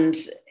 And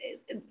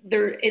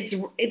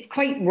it's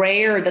quite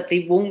rare that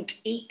they won't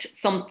eat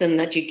something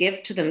that you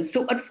give to them.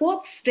 So at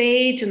what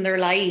stage in their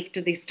life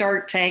do they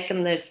start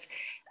taking this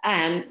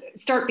and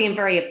start being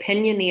very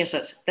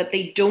opinionated that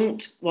they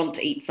don't want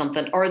to eat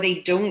something or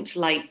they don't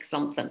like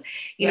something?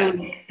 You know,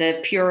 like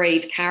the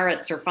pureed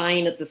carrots are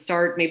fine at the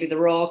start, maybe the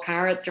raw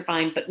carrots are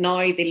fine, but now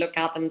they look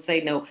at them and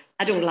say, no,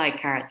 I don't like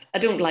carrots, I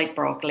don't like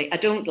broccoli, I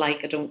don't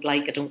like.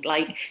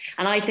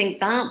 And I think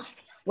that's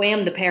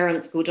when the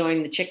parents go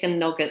down the chicken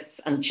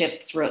nuggets and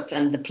chips route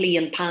and the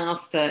plain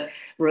pasta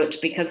route,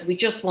 because we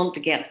just want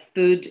to get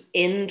food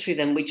into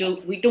them. We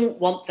don't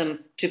want them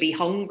to be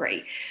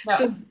hungry. No.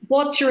 So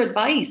what's your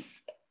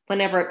advice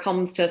whenever it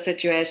comes to a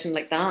situation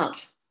like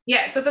that?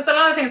 Yeah, so there's a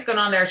lot of things going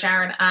on there,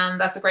 Sharon, and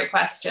that's a great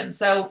question.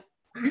 So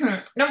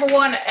number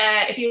one,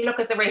 if you look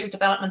at the rate of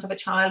development of a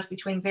child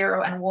between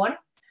 0 and 1,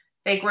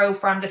 they grow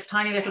from this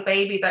tiny little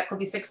baby that could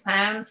be 6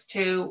 pounds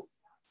to,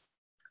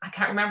 I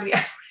can't remember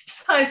the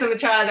size of a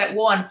child at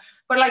 1,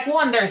 but like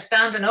 1, they're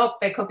standing up,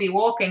 they could be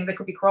walking, they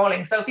could be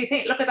crawling. So if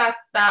you look at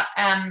that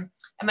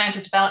amount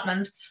of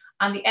development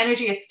and the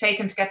energy it's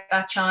taken to get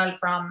that child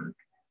from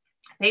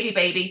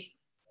baby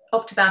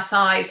up to that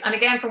size, and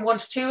again from 1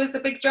 to 2 is the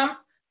big jump,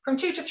 from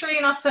 2 to 3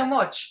 not so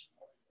much.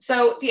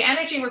 So the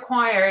energy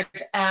required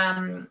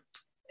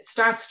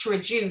starts to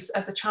reduce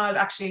as the child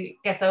actually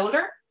gets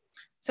older.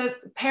 So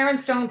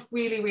parents don't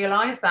really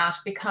realize that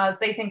because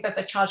they think that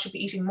the child should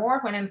be eating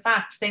more, when in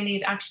fact they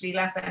need actually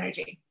less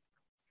energy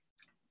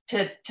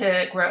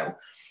to grow.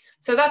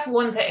 So that's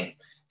one thing.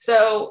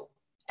 So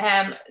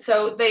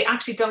they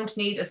actually don't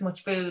need as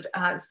much food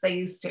as they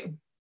used to.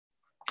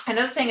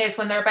 Another thing is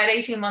when they're about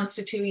 18 months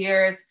to 2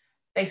 years,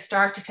 they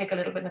start to take a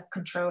little bit of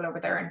control over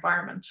their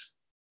environment.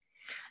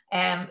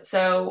 And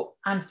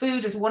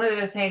food is one of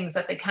the things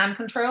that they can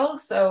control.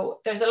 So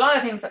there's a lot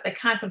of things that they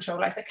can't control.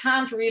 Like they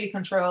can't really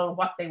control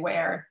what they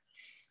wear.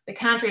 They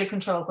can't really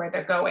control where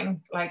they're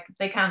going. Like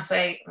they can't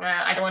say,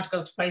 I don't want to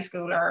go to play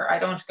school, or I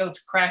don't want to go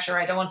to creche, or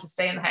I don't want to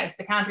stay in the house.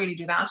 They can't really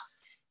do that.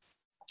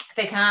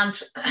 They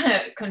can't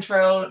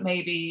control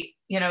maybe,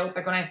 if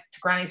they're going to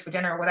granny's for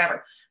dinner or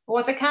whatever. But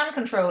what they can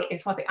control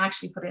is what they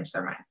actually put into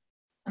their mouth.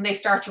 And they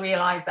start to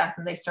realize that,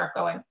 and they start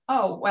going,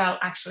 oh, well,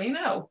 actually,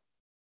 no,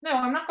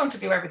 I'm not going to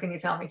do everything you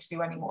tell me to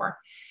do anymore.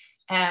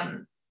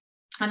 And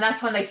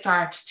that's when they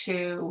start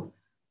to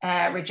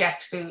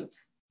reject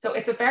foods. So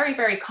it's a very,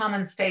 very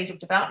common stage of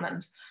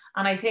development.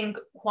 And I think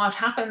what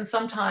happens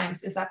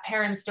sometimes is that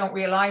parents don't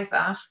realize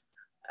that,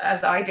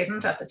 as I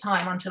didn't at the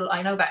time, until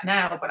I know that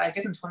now, but I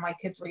didn't when my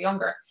kids were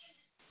younger.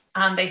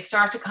 And they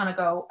start to kind of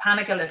go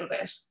panic a little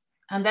bit.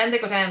 And then they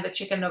go down the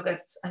chicken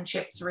nuggets and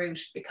chips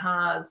route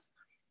because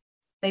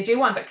they do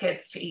want their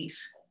kids to eat.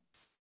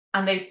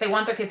 And they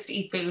want their kids to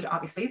eat food,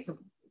 obviously, to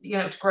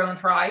grow and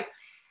thrive.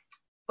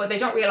 But they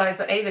don't realize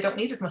that A, they don't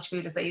need as much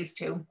food as they used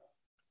to.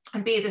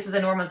 And B, this is a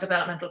normal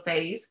developmental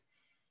phase.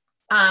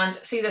 And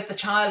see that the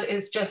child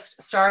is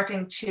just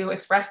starting to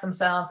express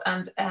themselves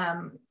and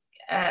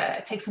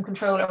take some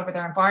control over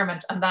their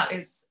environment. And that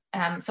is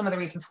some of the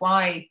reasons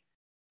why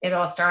it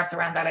all starts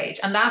around that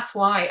age. And that's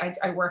why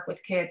I work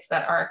with kids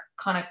that are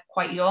kind of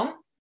quite young.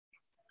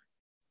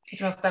 I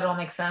don't know if that all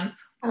makes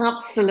sense.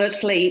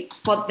 Absolutely.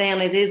 But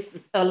then it is,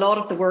 a lot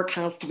of the work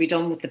has to be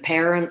done with the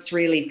parents,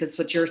 really, because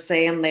what you're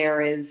saying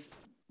there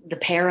is the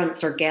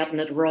parents are getting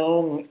it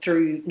wrong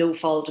through no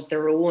fault of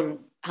their own,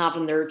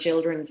 having their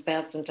children's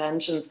best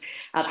intentions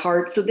at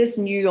heart. So this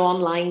new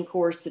online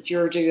course that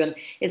you're doing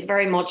is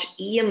very much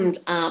aimed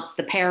at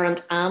the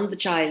parent and the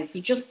child.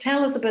 So just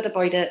tell us a bit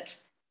about it.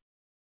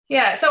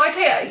 Yeah, so I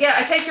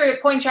take your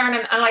point,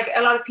 Sharon, and like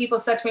a lot of people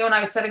said to me when I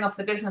was setting up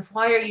the business,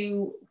 why are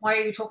you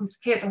talking to the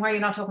kids and why are you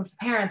not talking to the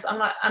parents?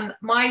 And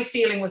my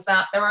feeling was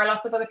that there are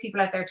lots of other people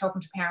out there talking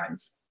to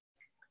parents.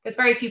 There's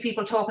very few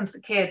people talking to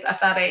the kids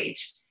at that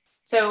age.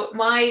 So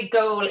my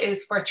goal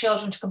is for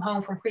children to come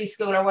home from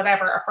preschool or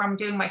whatever, or from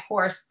doing my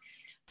course,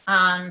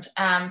 and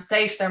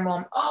say to their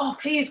mum, oh,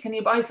 please, can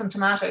you buy some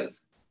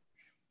tomatoes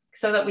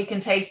so that we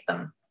can taste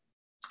them?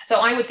 So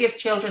I would give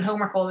children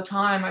homework all the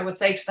time. I would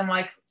say to them,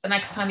 like, the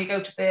next time you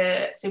go to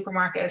the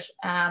supermarket,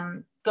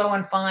 go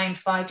and find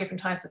 5 different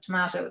types of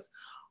tomatoes,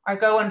 or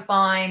go and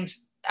find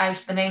out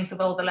the names of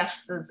all the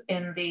lettuces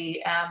in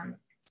the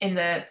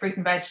fruit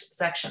and veg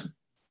section.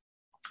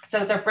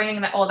 So they're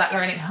bringing all that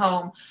learning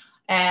home.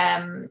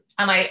 And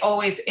I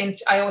always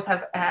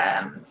have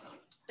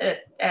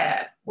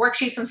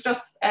worksheets and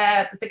stuff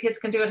that the kids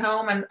can do at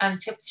home,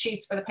 and tips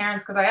sheets for the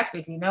parents, because I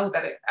absolutely know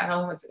that at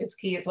home is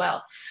key as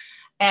well.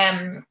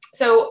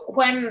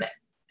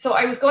 So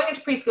I was going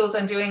into preschools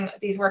and doing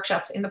these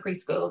workshops in the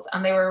preschools,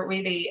 and they were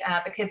really,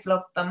 the kids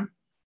loved them.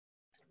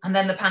 And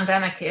then the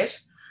pandemic hit,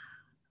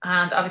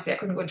 and obviously I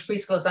couldn't go into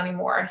preschools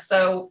anymore.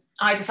 So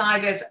I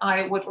decided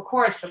I would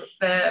record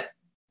the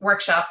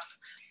workshops.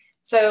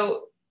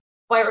 So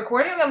by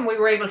recording them, we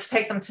were able to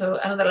take them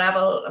to another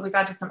level. We've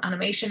added some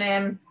animation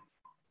in.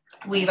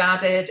 We've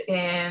added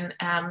in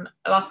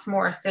lots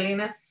more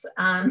silliness,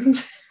 and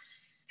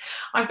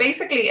I'm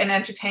basically an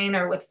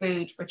entertainer with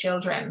food for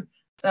children.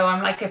 So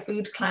I'm like a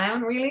food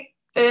clown, really.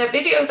 The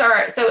videos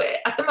are, so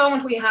at the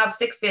moment we have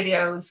 6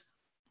 videos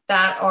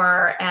that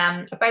are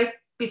about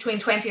between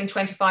 20 and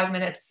 25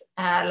 minutes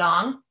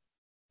long.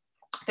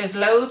 There's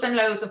loads and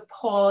loads of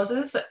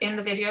pauses in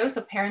the video,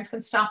 so parents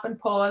can stop and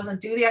pause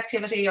and do the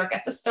activity or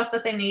get the stuff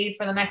that they need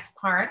for the next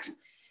part.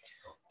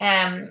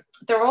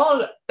 They're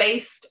all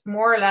based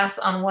more or less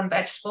on one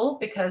vegetable,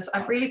 because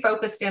I've really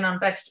focused in on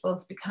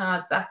vegetables,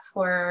 because that's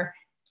where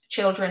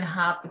children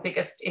have the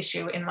biggest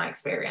issue in my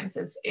experience,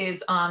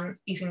 is on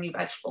eating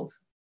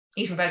vegetables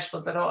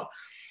at all.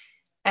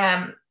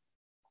 And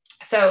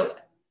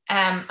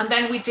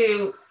then we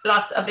do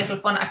lots of little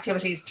fun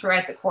activities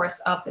throughout the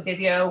course of the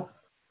video.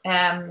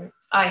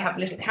 I have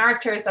little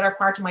characters that are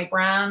part of my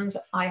brand.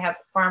 I have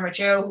Farmer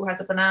Joe, who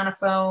has a banana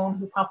phone,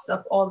 who pops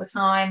up all the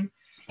time.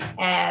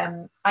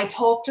 I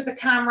talk to the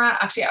camera.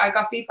 Actually, I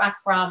got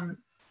feedback from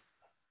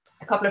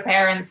a couple of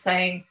parents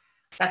saying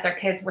that their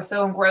kids were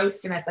so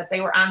engrossed in it that they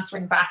were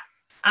answering me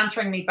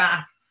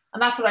back.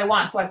 And that's what I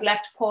want. So I've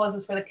left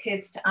pauses for the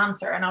kids to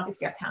answer. And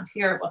obviously I can't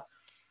hear, but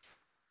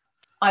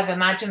I've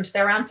imagined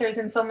their answers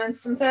in some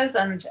instances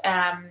and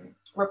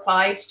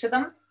replied to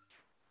them.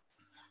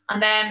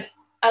 And then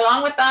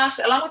along with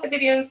the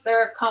videos,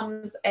 there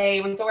comes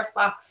a resource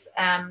box,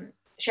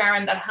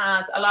 Sharon, that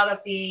has a lot of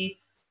the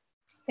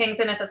things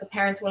in it that the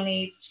parents will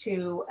need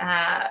to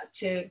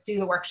do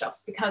the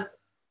workshops, because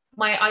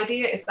my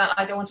idea is that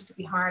I don't want it to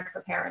be hard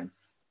for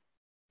parents.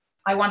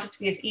 I want it to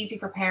be as easy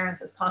for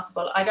parents as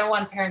possible. I don't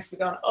want parents to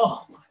be going,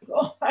 oh my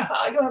God,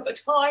 I don't have the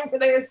time for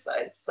this.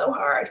 It's so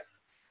hard.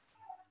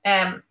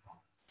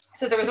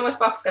 So the resource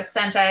box gets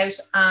sent out,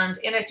 and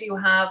in it you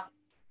have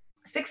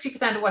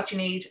 60% of what you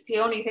need. The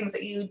only things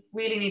that you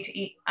really need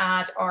to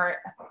add are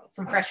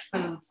some fresh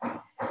foods.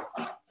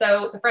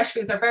 So the fresh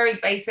foods are very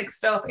basic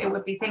stuff. It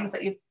would be things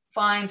that you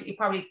find you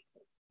probably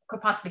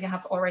could possibly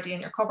have already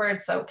in your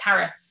cupboard. So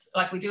carrots,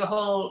 like we do a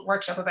whole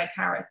workshop about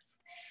carrots.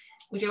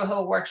 We do a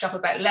whole workshop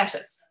about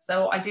lettuce.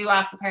 So I do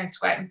ask the parents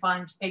to go out and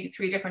find maybe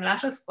 3 different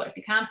lettuce, but if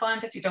you can't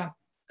find it,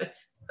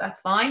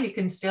 that's fine. You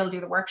can still do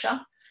the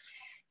workshop.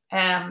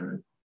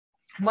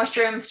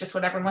 Mushrooms, just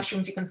whatever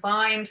mushrooms you can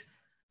find.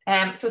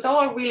 So it's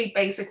all really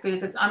basic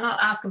foods. I'm not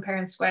asking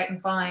parents to go out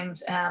and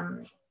find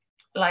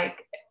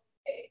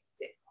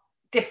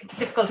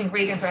difficult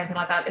ingredients or anything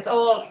like that. It's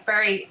all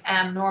very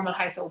normal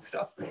household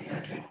stuff.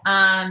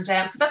 And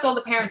so that's all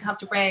the parents have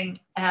to bring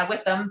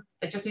with them.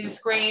 They just need a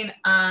screen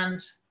and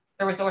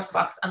the resource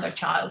box and their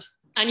child.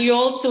 And you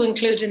also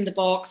include in the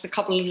box a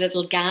couple of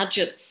little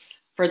gadgets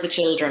for the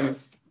children.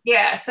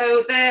 Yeah,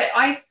 so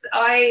I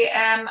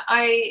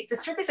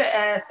distribute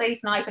a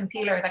safe knife and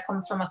peeler that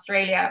comes from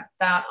Australia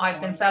that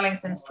I've been selling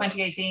since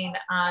 2018,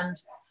 and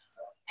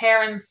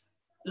parents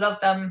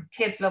love them,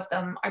 kids love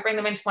them. I bring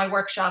them into my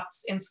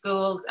workshops in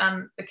schools,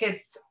 and the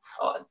kids,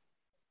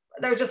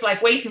 they're just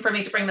like waiting for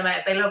me to bring them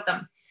out. They love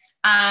them,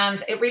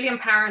 and it really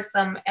empowers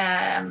them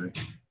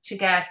to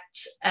get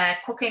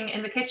cooking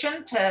in the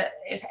kitchen.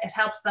 It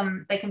helps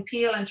them. They can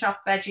peel and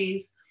chop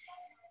veggies.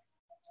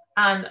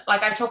 And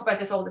like I talk about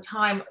this all the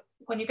time,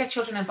 when you get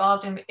children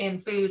involved in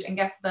food and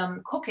get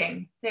them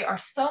cooking, they are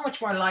so much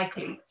more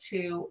likely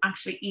to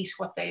actually eat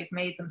what they've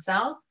made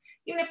themselves,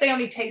 even if they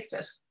only taste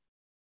it.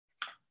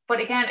 But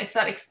again, it's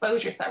that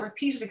exposure, it's that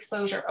repeated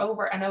exposure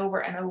over and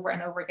over and over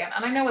and over again.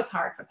 And I know it's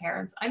hard for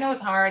parents. I know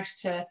it's hard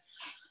to,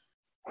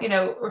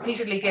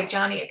 repeatedly give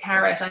Johnny a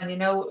carrot and,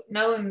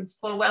 knowing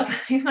full well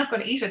that he's not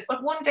going to eat it,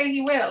 but one day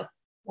he will.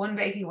 One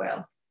day he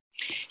will.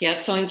 Yeah,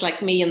 it sounds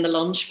like me in the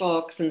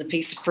lunchbox and the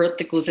piece of fruit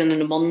that goes in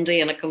on a Monday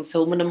and it comes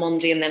home on a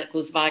Monday and then it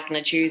goes back on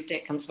a Tuesday,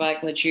 it comes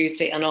back on a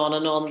Tuesday, and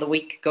on the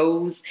week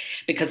goes,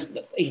 because,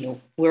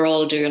 we're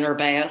all doing our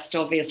best,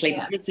 obviously.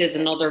 Yeah. But this is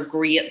another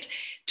great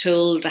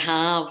tool to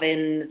have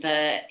in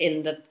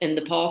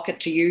the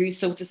pocket to use,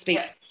 so to speak.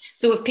 Yeah.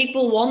 So if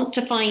people want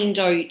to find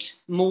out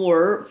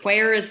more,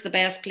 where is the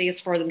best place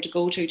for them to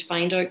go to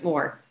find out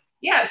more?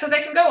 Yeah, so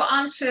they can go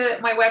onto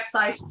my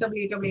website,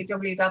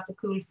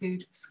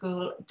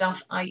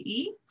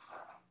 www.thecooldfoodschool.ie.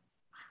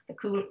 The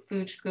Cool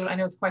Food School, I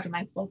know it's quite a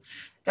mouthful,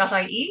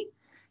 .ie.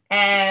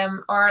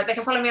 Or they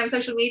can follow me on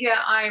social media.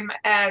 I'm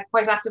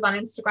quite active on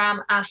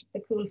Instagram at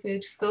The Cool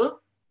Food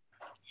School.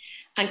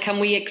 And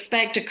can we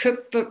expect a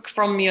cookbook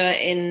from you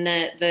in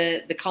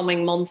the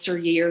coming months or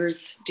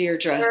years,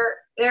 Deirdre?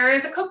 There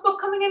is a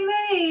cookbook coming in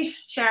May,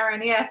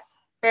 Sharon, yes.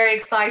 Very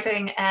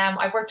exciting.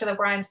 I've worked with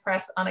O'Brien's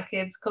Press on a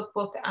kids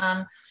cookbook,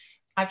 and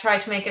I've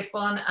tried to make it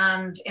fun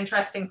and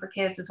interesting for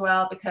kids as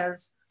well,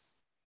 because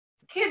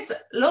kids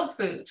love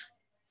food.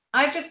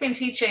 I've just been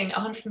teaching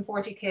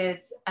 140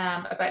 kids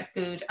about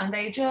food, and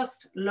they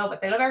just love it.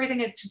 They love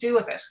everything to do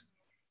with it.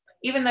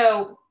 Even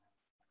though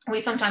we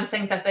sometimes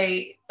think that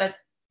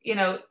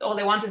all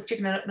they want is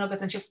chicken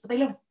nuggets and chips, but they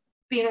love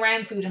being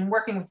around food and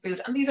working with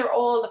food. And these are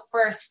all the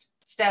first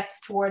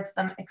steps towards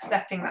them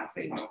accepting that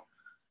food.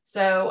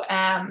 So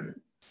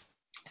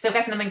so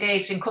getting them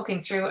engaged in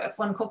cooking through a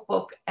fun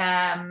cookbook,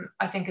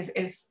 I think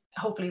is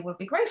hopefully will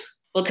be great.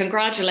 Well,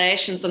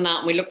 congratulations on that.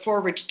 And we look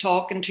forward to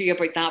talking to you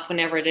about that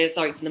whenever it is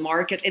out in the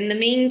market. In the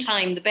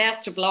meantime, the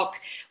best of luck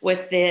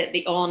with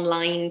the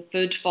online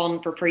food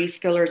fund for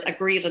preschoolers, a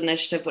great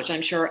initiative, which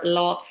I'm sure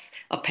lots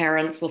of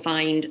parents will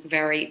find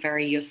very,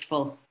 very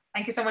useful.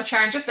 Thank you so much,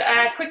 Sharon. Just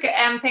a quick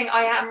thing.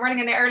 I am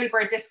running an early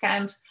bird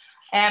discount.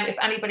 If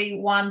anybody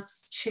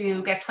wants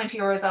to get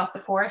 €20 off the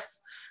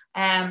course,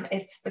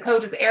 the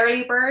code is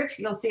early bird.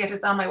 You'll see it.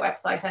 It's on my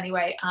website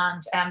anyway,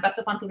 and that's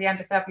up until the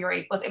end of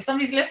February. But if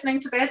somebody's listening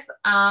to this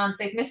and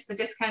they've missed the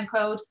discount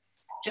code,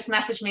 just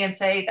message me and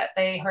say that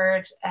they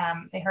heard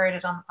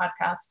it on the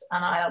podcast,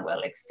 and I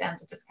will extend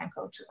the discount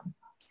code to them.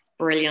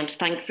 Brilliant.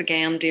 Thanks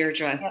again,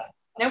 Deirdre. Yeah,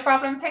 no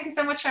problem. Thank you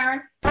so much,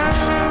 Sharon.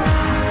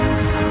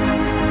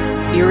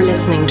 You're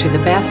listening to the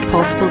best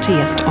possible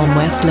taste on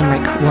West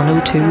Limerick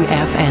 102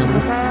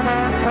 FM.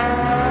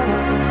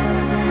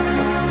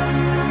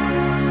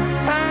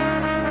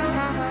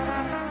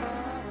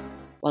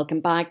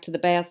 Welcome back to the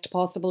best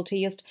possible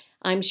taste.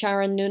 I'm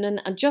Sharon Noonan,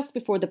 and just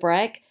before the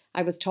break,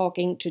 I was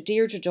talking to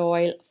Deirdre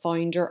Doyle,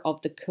 founder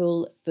of the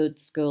Cool Food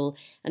School.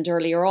 And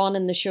earlier on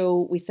in the show,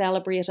 we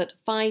celebrated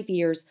 5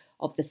 years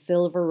of the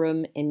Silver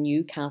Room in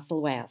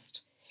Newcastle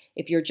West.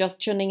 If you're just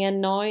tuning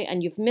in now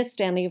and you've missed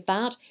any of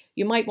that,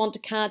 you might want to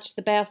catch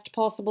the best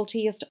possible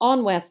taste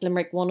on West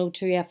Limerick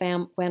 102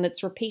 FM when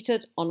it's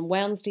repeated on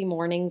Wednesday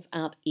mornings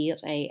at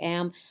 8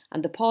 a.m.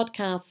 And the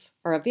podcasts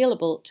are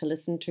available to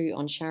listen to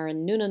on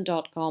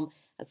SharonNoonan.com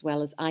as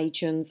well as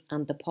iTunes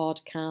and the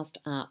podcast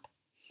app.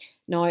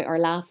 Now, our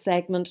last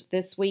segment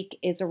this week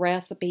is a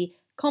recipe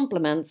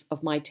compliments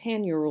of my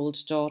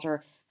 10-year-old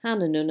daughter,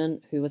 Hannah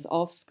Noonan, who was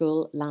off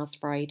school last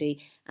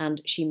Friday,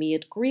 and she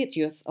made great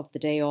use of the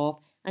day off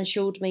and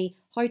showed me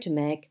how to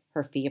make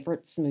her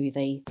favourite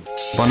smoothie.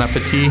 Bon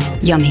appetit.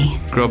 Yummy.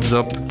 Grubs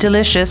up.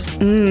 Delicious.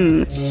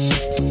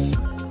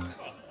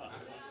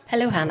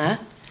 Hello, Hannah.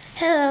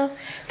 Hello.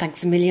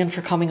 Thanks a million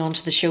for coming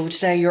onto the show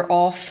today. You're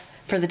off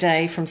for the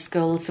day from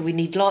school, so we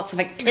need lots of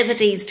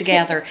activities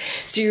together.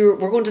 So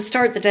we're going to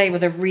start the day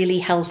with a really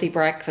healthy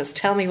breakfast.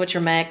 Tell me what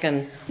you're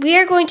making. We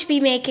are going to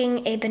be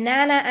making a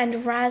banana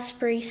and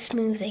raspberry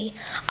smoothie.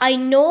 I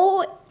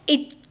know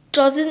it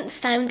doesn't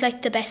sound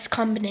like the best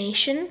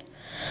combination,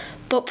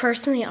 but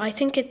personally, I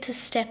think it's a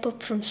step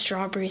up from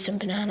strawberries and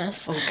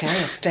bananas.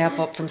 Okay, a step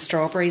up from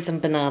strawberries and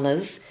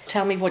bananas.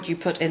 Tell me what you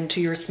put into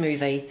your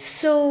smoothie.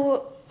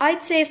 So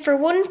I'd say for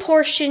one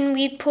portion,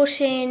 we'd put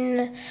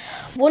in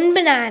 1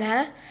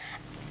 banana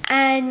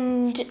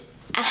and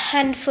a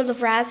handful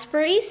of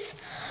raspberries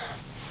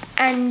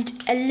and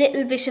a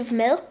little bit of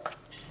milk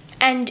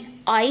and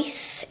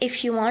ice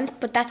if you want,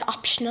 but that's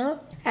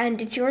optional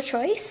and it's your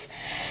choice.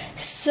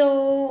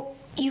 So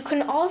you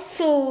can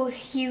also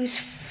use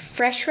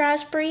fresh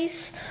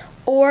raspberries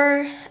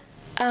or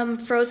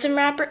frozen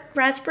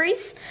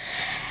raspberries,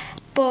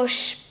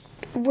 but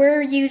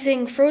we're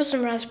using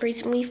frozen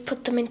raspberries and we've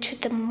put them into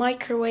the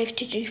microwave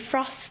to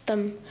defrost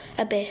them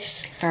a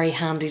bit. Very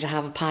handy to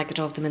have a packet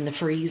of them in the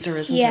freezer,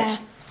 isn't it? Yeah.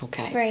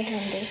 Okay. Very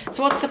handy.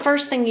 So what's the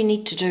first thing you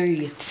need to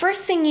do?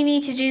 First thing you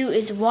need to do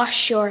is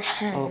wash your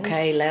hands.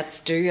 Okay, let's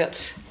do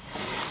it.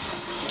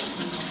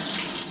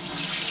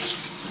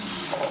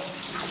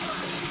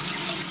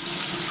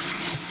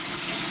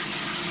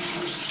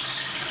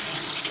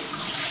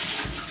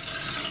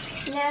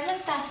 Now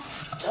that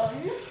that's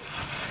done,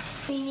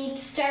 we need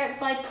to start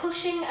by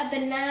pushing a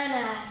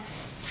banana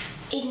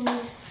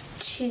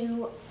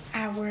into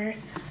our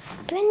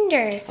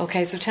blender.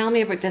 Okay, so tell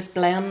me about this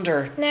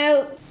blender.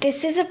 Now,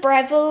 this is a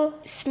Breville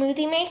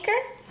smoothie maker,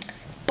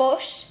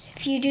 but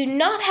if you do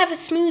not have a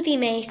smoothie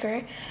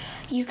maker,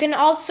 you can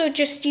also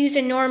just use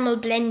a normal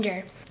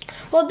blender.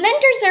 Well,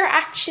 blenders are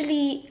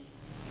actually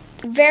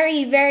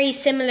very, very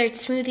similar to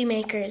smoothie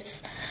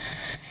makers.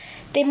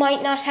 They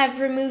might not have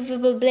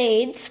removable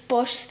blades,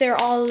 but they're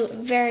all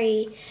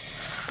very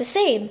the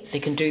same. They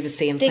can do the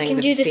same they thing. Can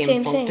do the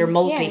same thing. They're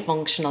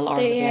multifunctional, are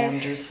the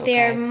blenders? Okay. They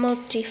are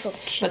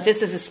multifunctional. But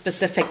this is a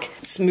specific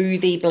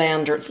smoothie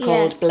blender. It's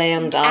called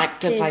Blend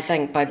Active, I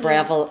think, by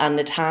Breville, and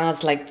it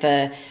has like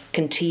the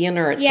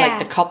container. It's like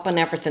the cup and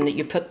everything that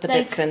you put the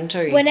bits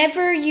into.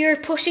 Whenever you're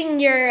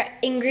putting your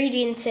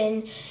ingredients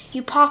in,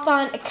 you pop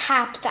on a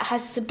cap that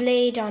has the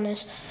blade on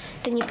it.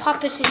 Then you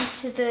pop it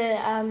into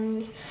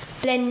the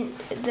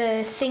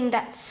the thing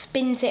that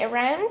spins it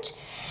around.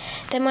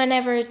 Then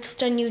whenever it's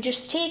done, you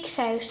just take it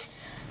out,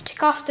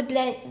 take off the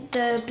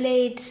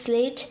blade's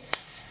lid,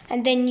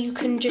 and then you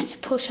can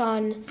just put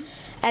on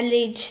a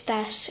lid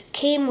that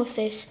came with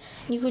it.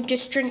 You can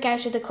just drink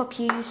out of the cup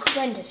you used to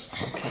blend it.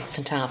 Okay,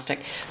 fantastic.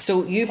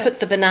 So you put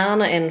the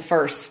banana in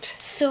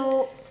first.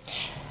 So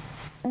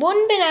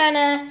 1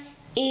 banana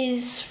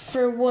is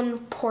for 1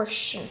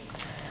 portion.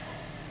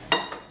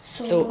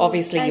 So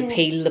obviously you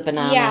peel the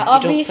banana. Yeah, you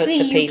obviously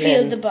don't put the you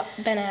peel in. the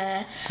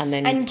banana.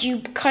 And you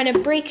kind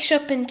of break it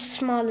up into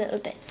small little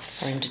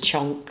bits. Or into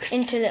chunks.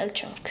 Into little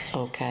chunks.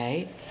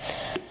 Okay.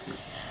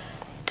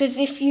 Because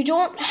if you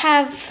don't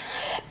have,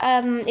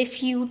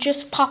 if you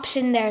just pop it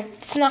in there,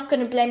 it's not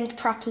going to blend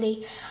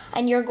properly,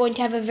 and you're going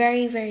to have a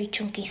very, very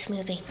chunky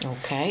smoothie.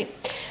 Okay.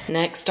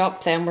 Next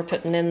up, then we're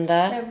putting in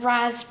the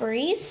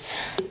raspberries.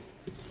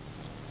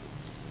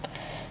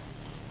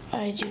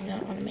 I do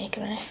not want to make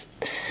a mess.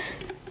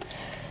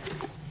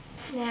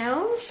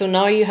 So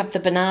now you have the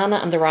banana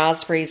and the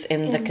raspberries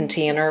in the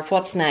container.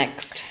 What's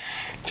next?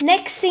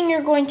 Next thing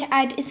you're going to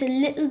add is a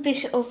little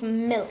bit of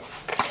milk.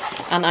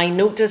 And I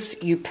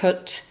notice you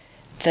put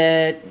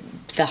the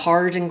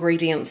hard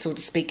ingredients, so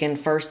to speak, in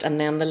first, and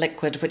then the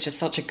liquid, which is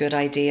such a good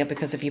idea,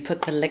 because if you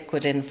put the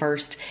liquid in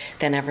first,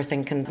 then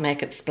everything can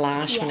make it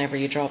splash whenever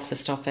you drop the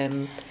stuff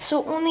in.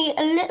 So only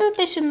a little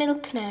bit of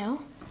milk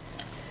now.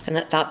 And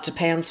that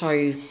depends how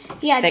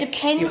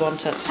thick you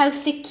want it. How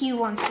thick you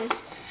want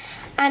it.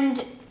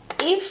 And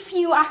if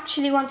you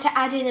actually want to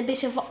add in a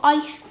bit of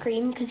ice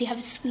cream, because you have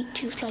a sweet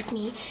tooth like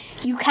me,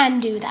 you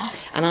can do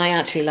that. And I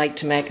actually like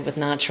to make it with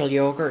natural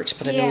yogurt,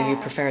 but I know you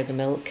prefer the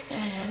milk.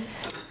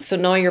 So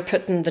now you're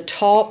putting the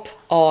top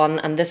on,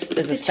 and this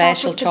is a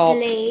special top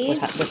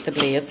with the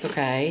blades,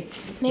 okay.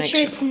 Make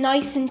sure it's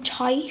nice and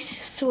tight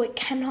so it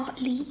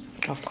cannot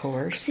leak. Of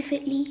course. If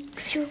it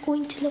leaks, you're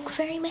going to look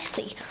very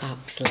messy.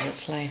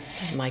 Absolutely.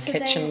 My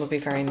kitchen will be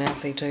very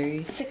messy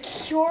too.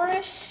 Secure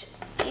it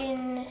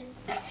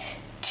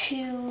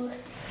into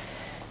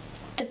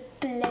the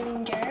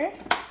blender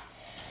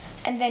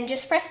and then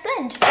just press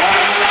blend.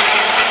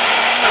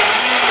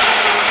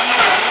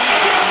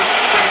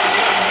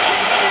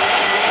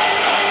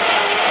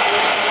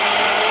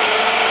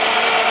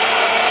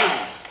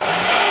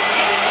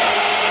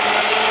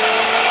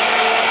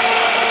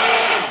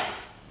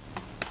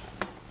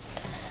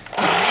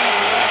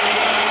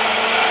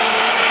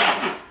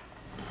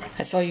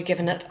 I saw you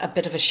giving it a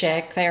bit of a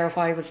shake there.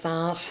 Why was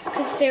that?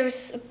 Because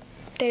there's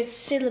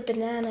still a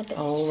banana bit.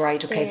 Oh,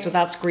 right, okay. So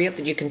that's great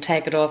that you can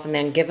take it off and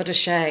then give it a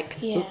shake.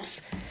 Yeah.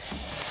 Oops.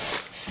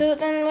 So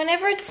then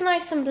whenever it's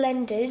nice and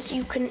blended,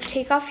 you can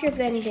take off your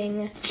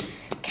blending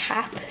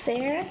cap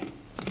there.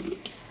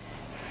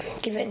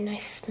 Give it a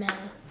nice smell.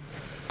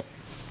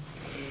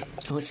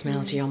 Oh, it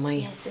smells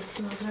yummy. Yes, it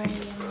smells very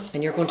yummy.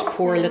 And you're going to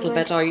pour a little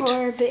bit out.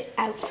 Pour a bit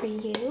out for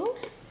you.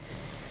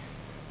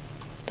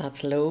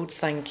 That's loads,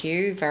 thank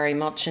you very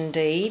much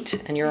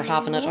indeed. And you're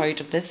having it out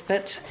of this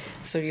bit,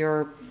 so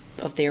you're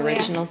of the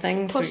original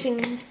thing.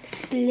 Putting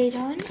the lid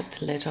on. Put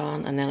the lid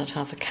on, and then it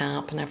has a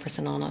cap and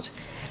everything on it.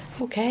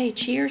 Okay,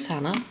 cheers,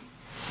 Hannah.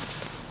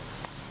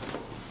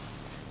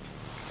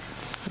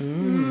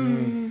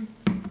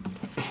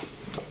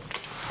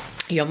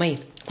 Yummy.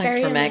 Thanks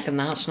for making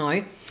that now.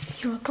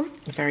 You're welcome.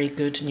 Very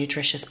good,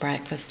 nutritious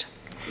breakfast.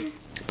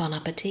 Bon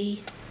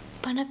appetit.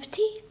 Bon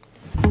appetit.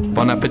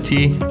 Bon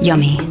appetit.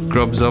 Yummy.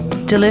 Grubs up.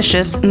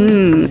 Delicious.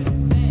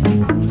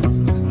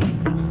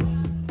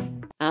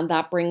 And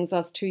that brings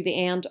us to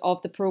the end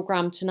of the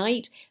programme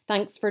tonight.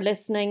 Thanks for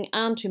listening,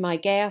 and to my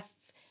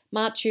guests,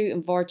 Matthew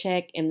and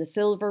Wojciech in the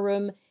Silver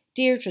Room,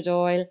 Deirdre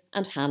Doyle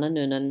and Hannah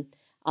Noonan.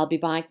 I'll be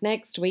back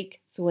next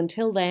week, so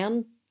until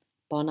then,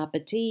 bon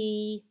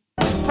appetit.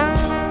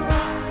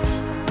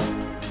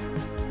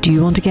 Do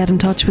you want to get in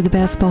touch with the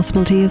Best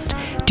Possible Taste?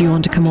 Do you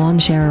want to come on,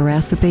 share a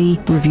recipe,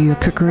 review a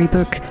cookery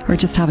book, or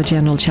just have a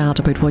general chat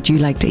about what you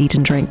like to eat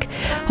and drink?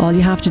 All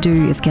you have to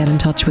do is get in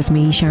touch with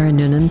me, Sharon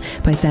Noonan,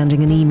 by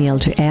sending an email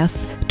to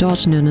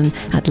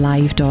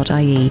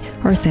s.noonan@live.ie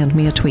or send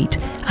me a tweet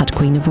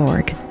 @Queen of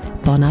Org.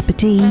 Bon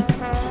appetit!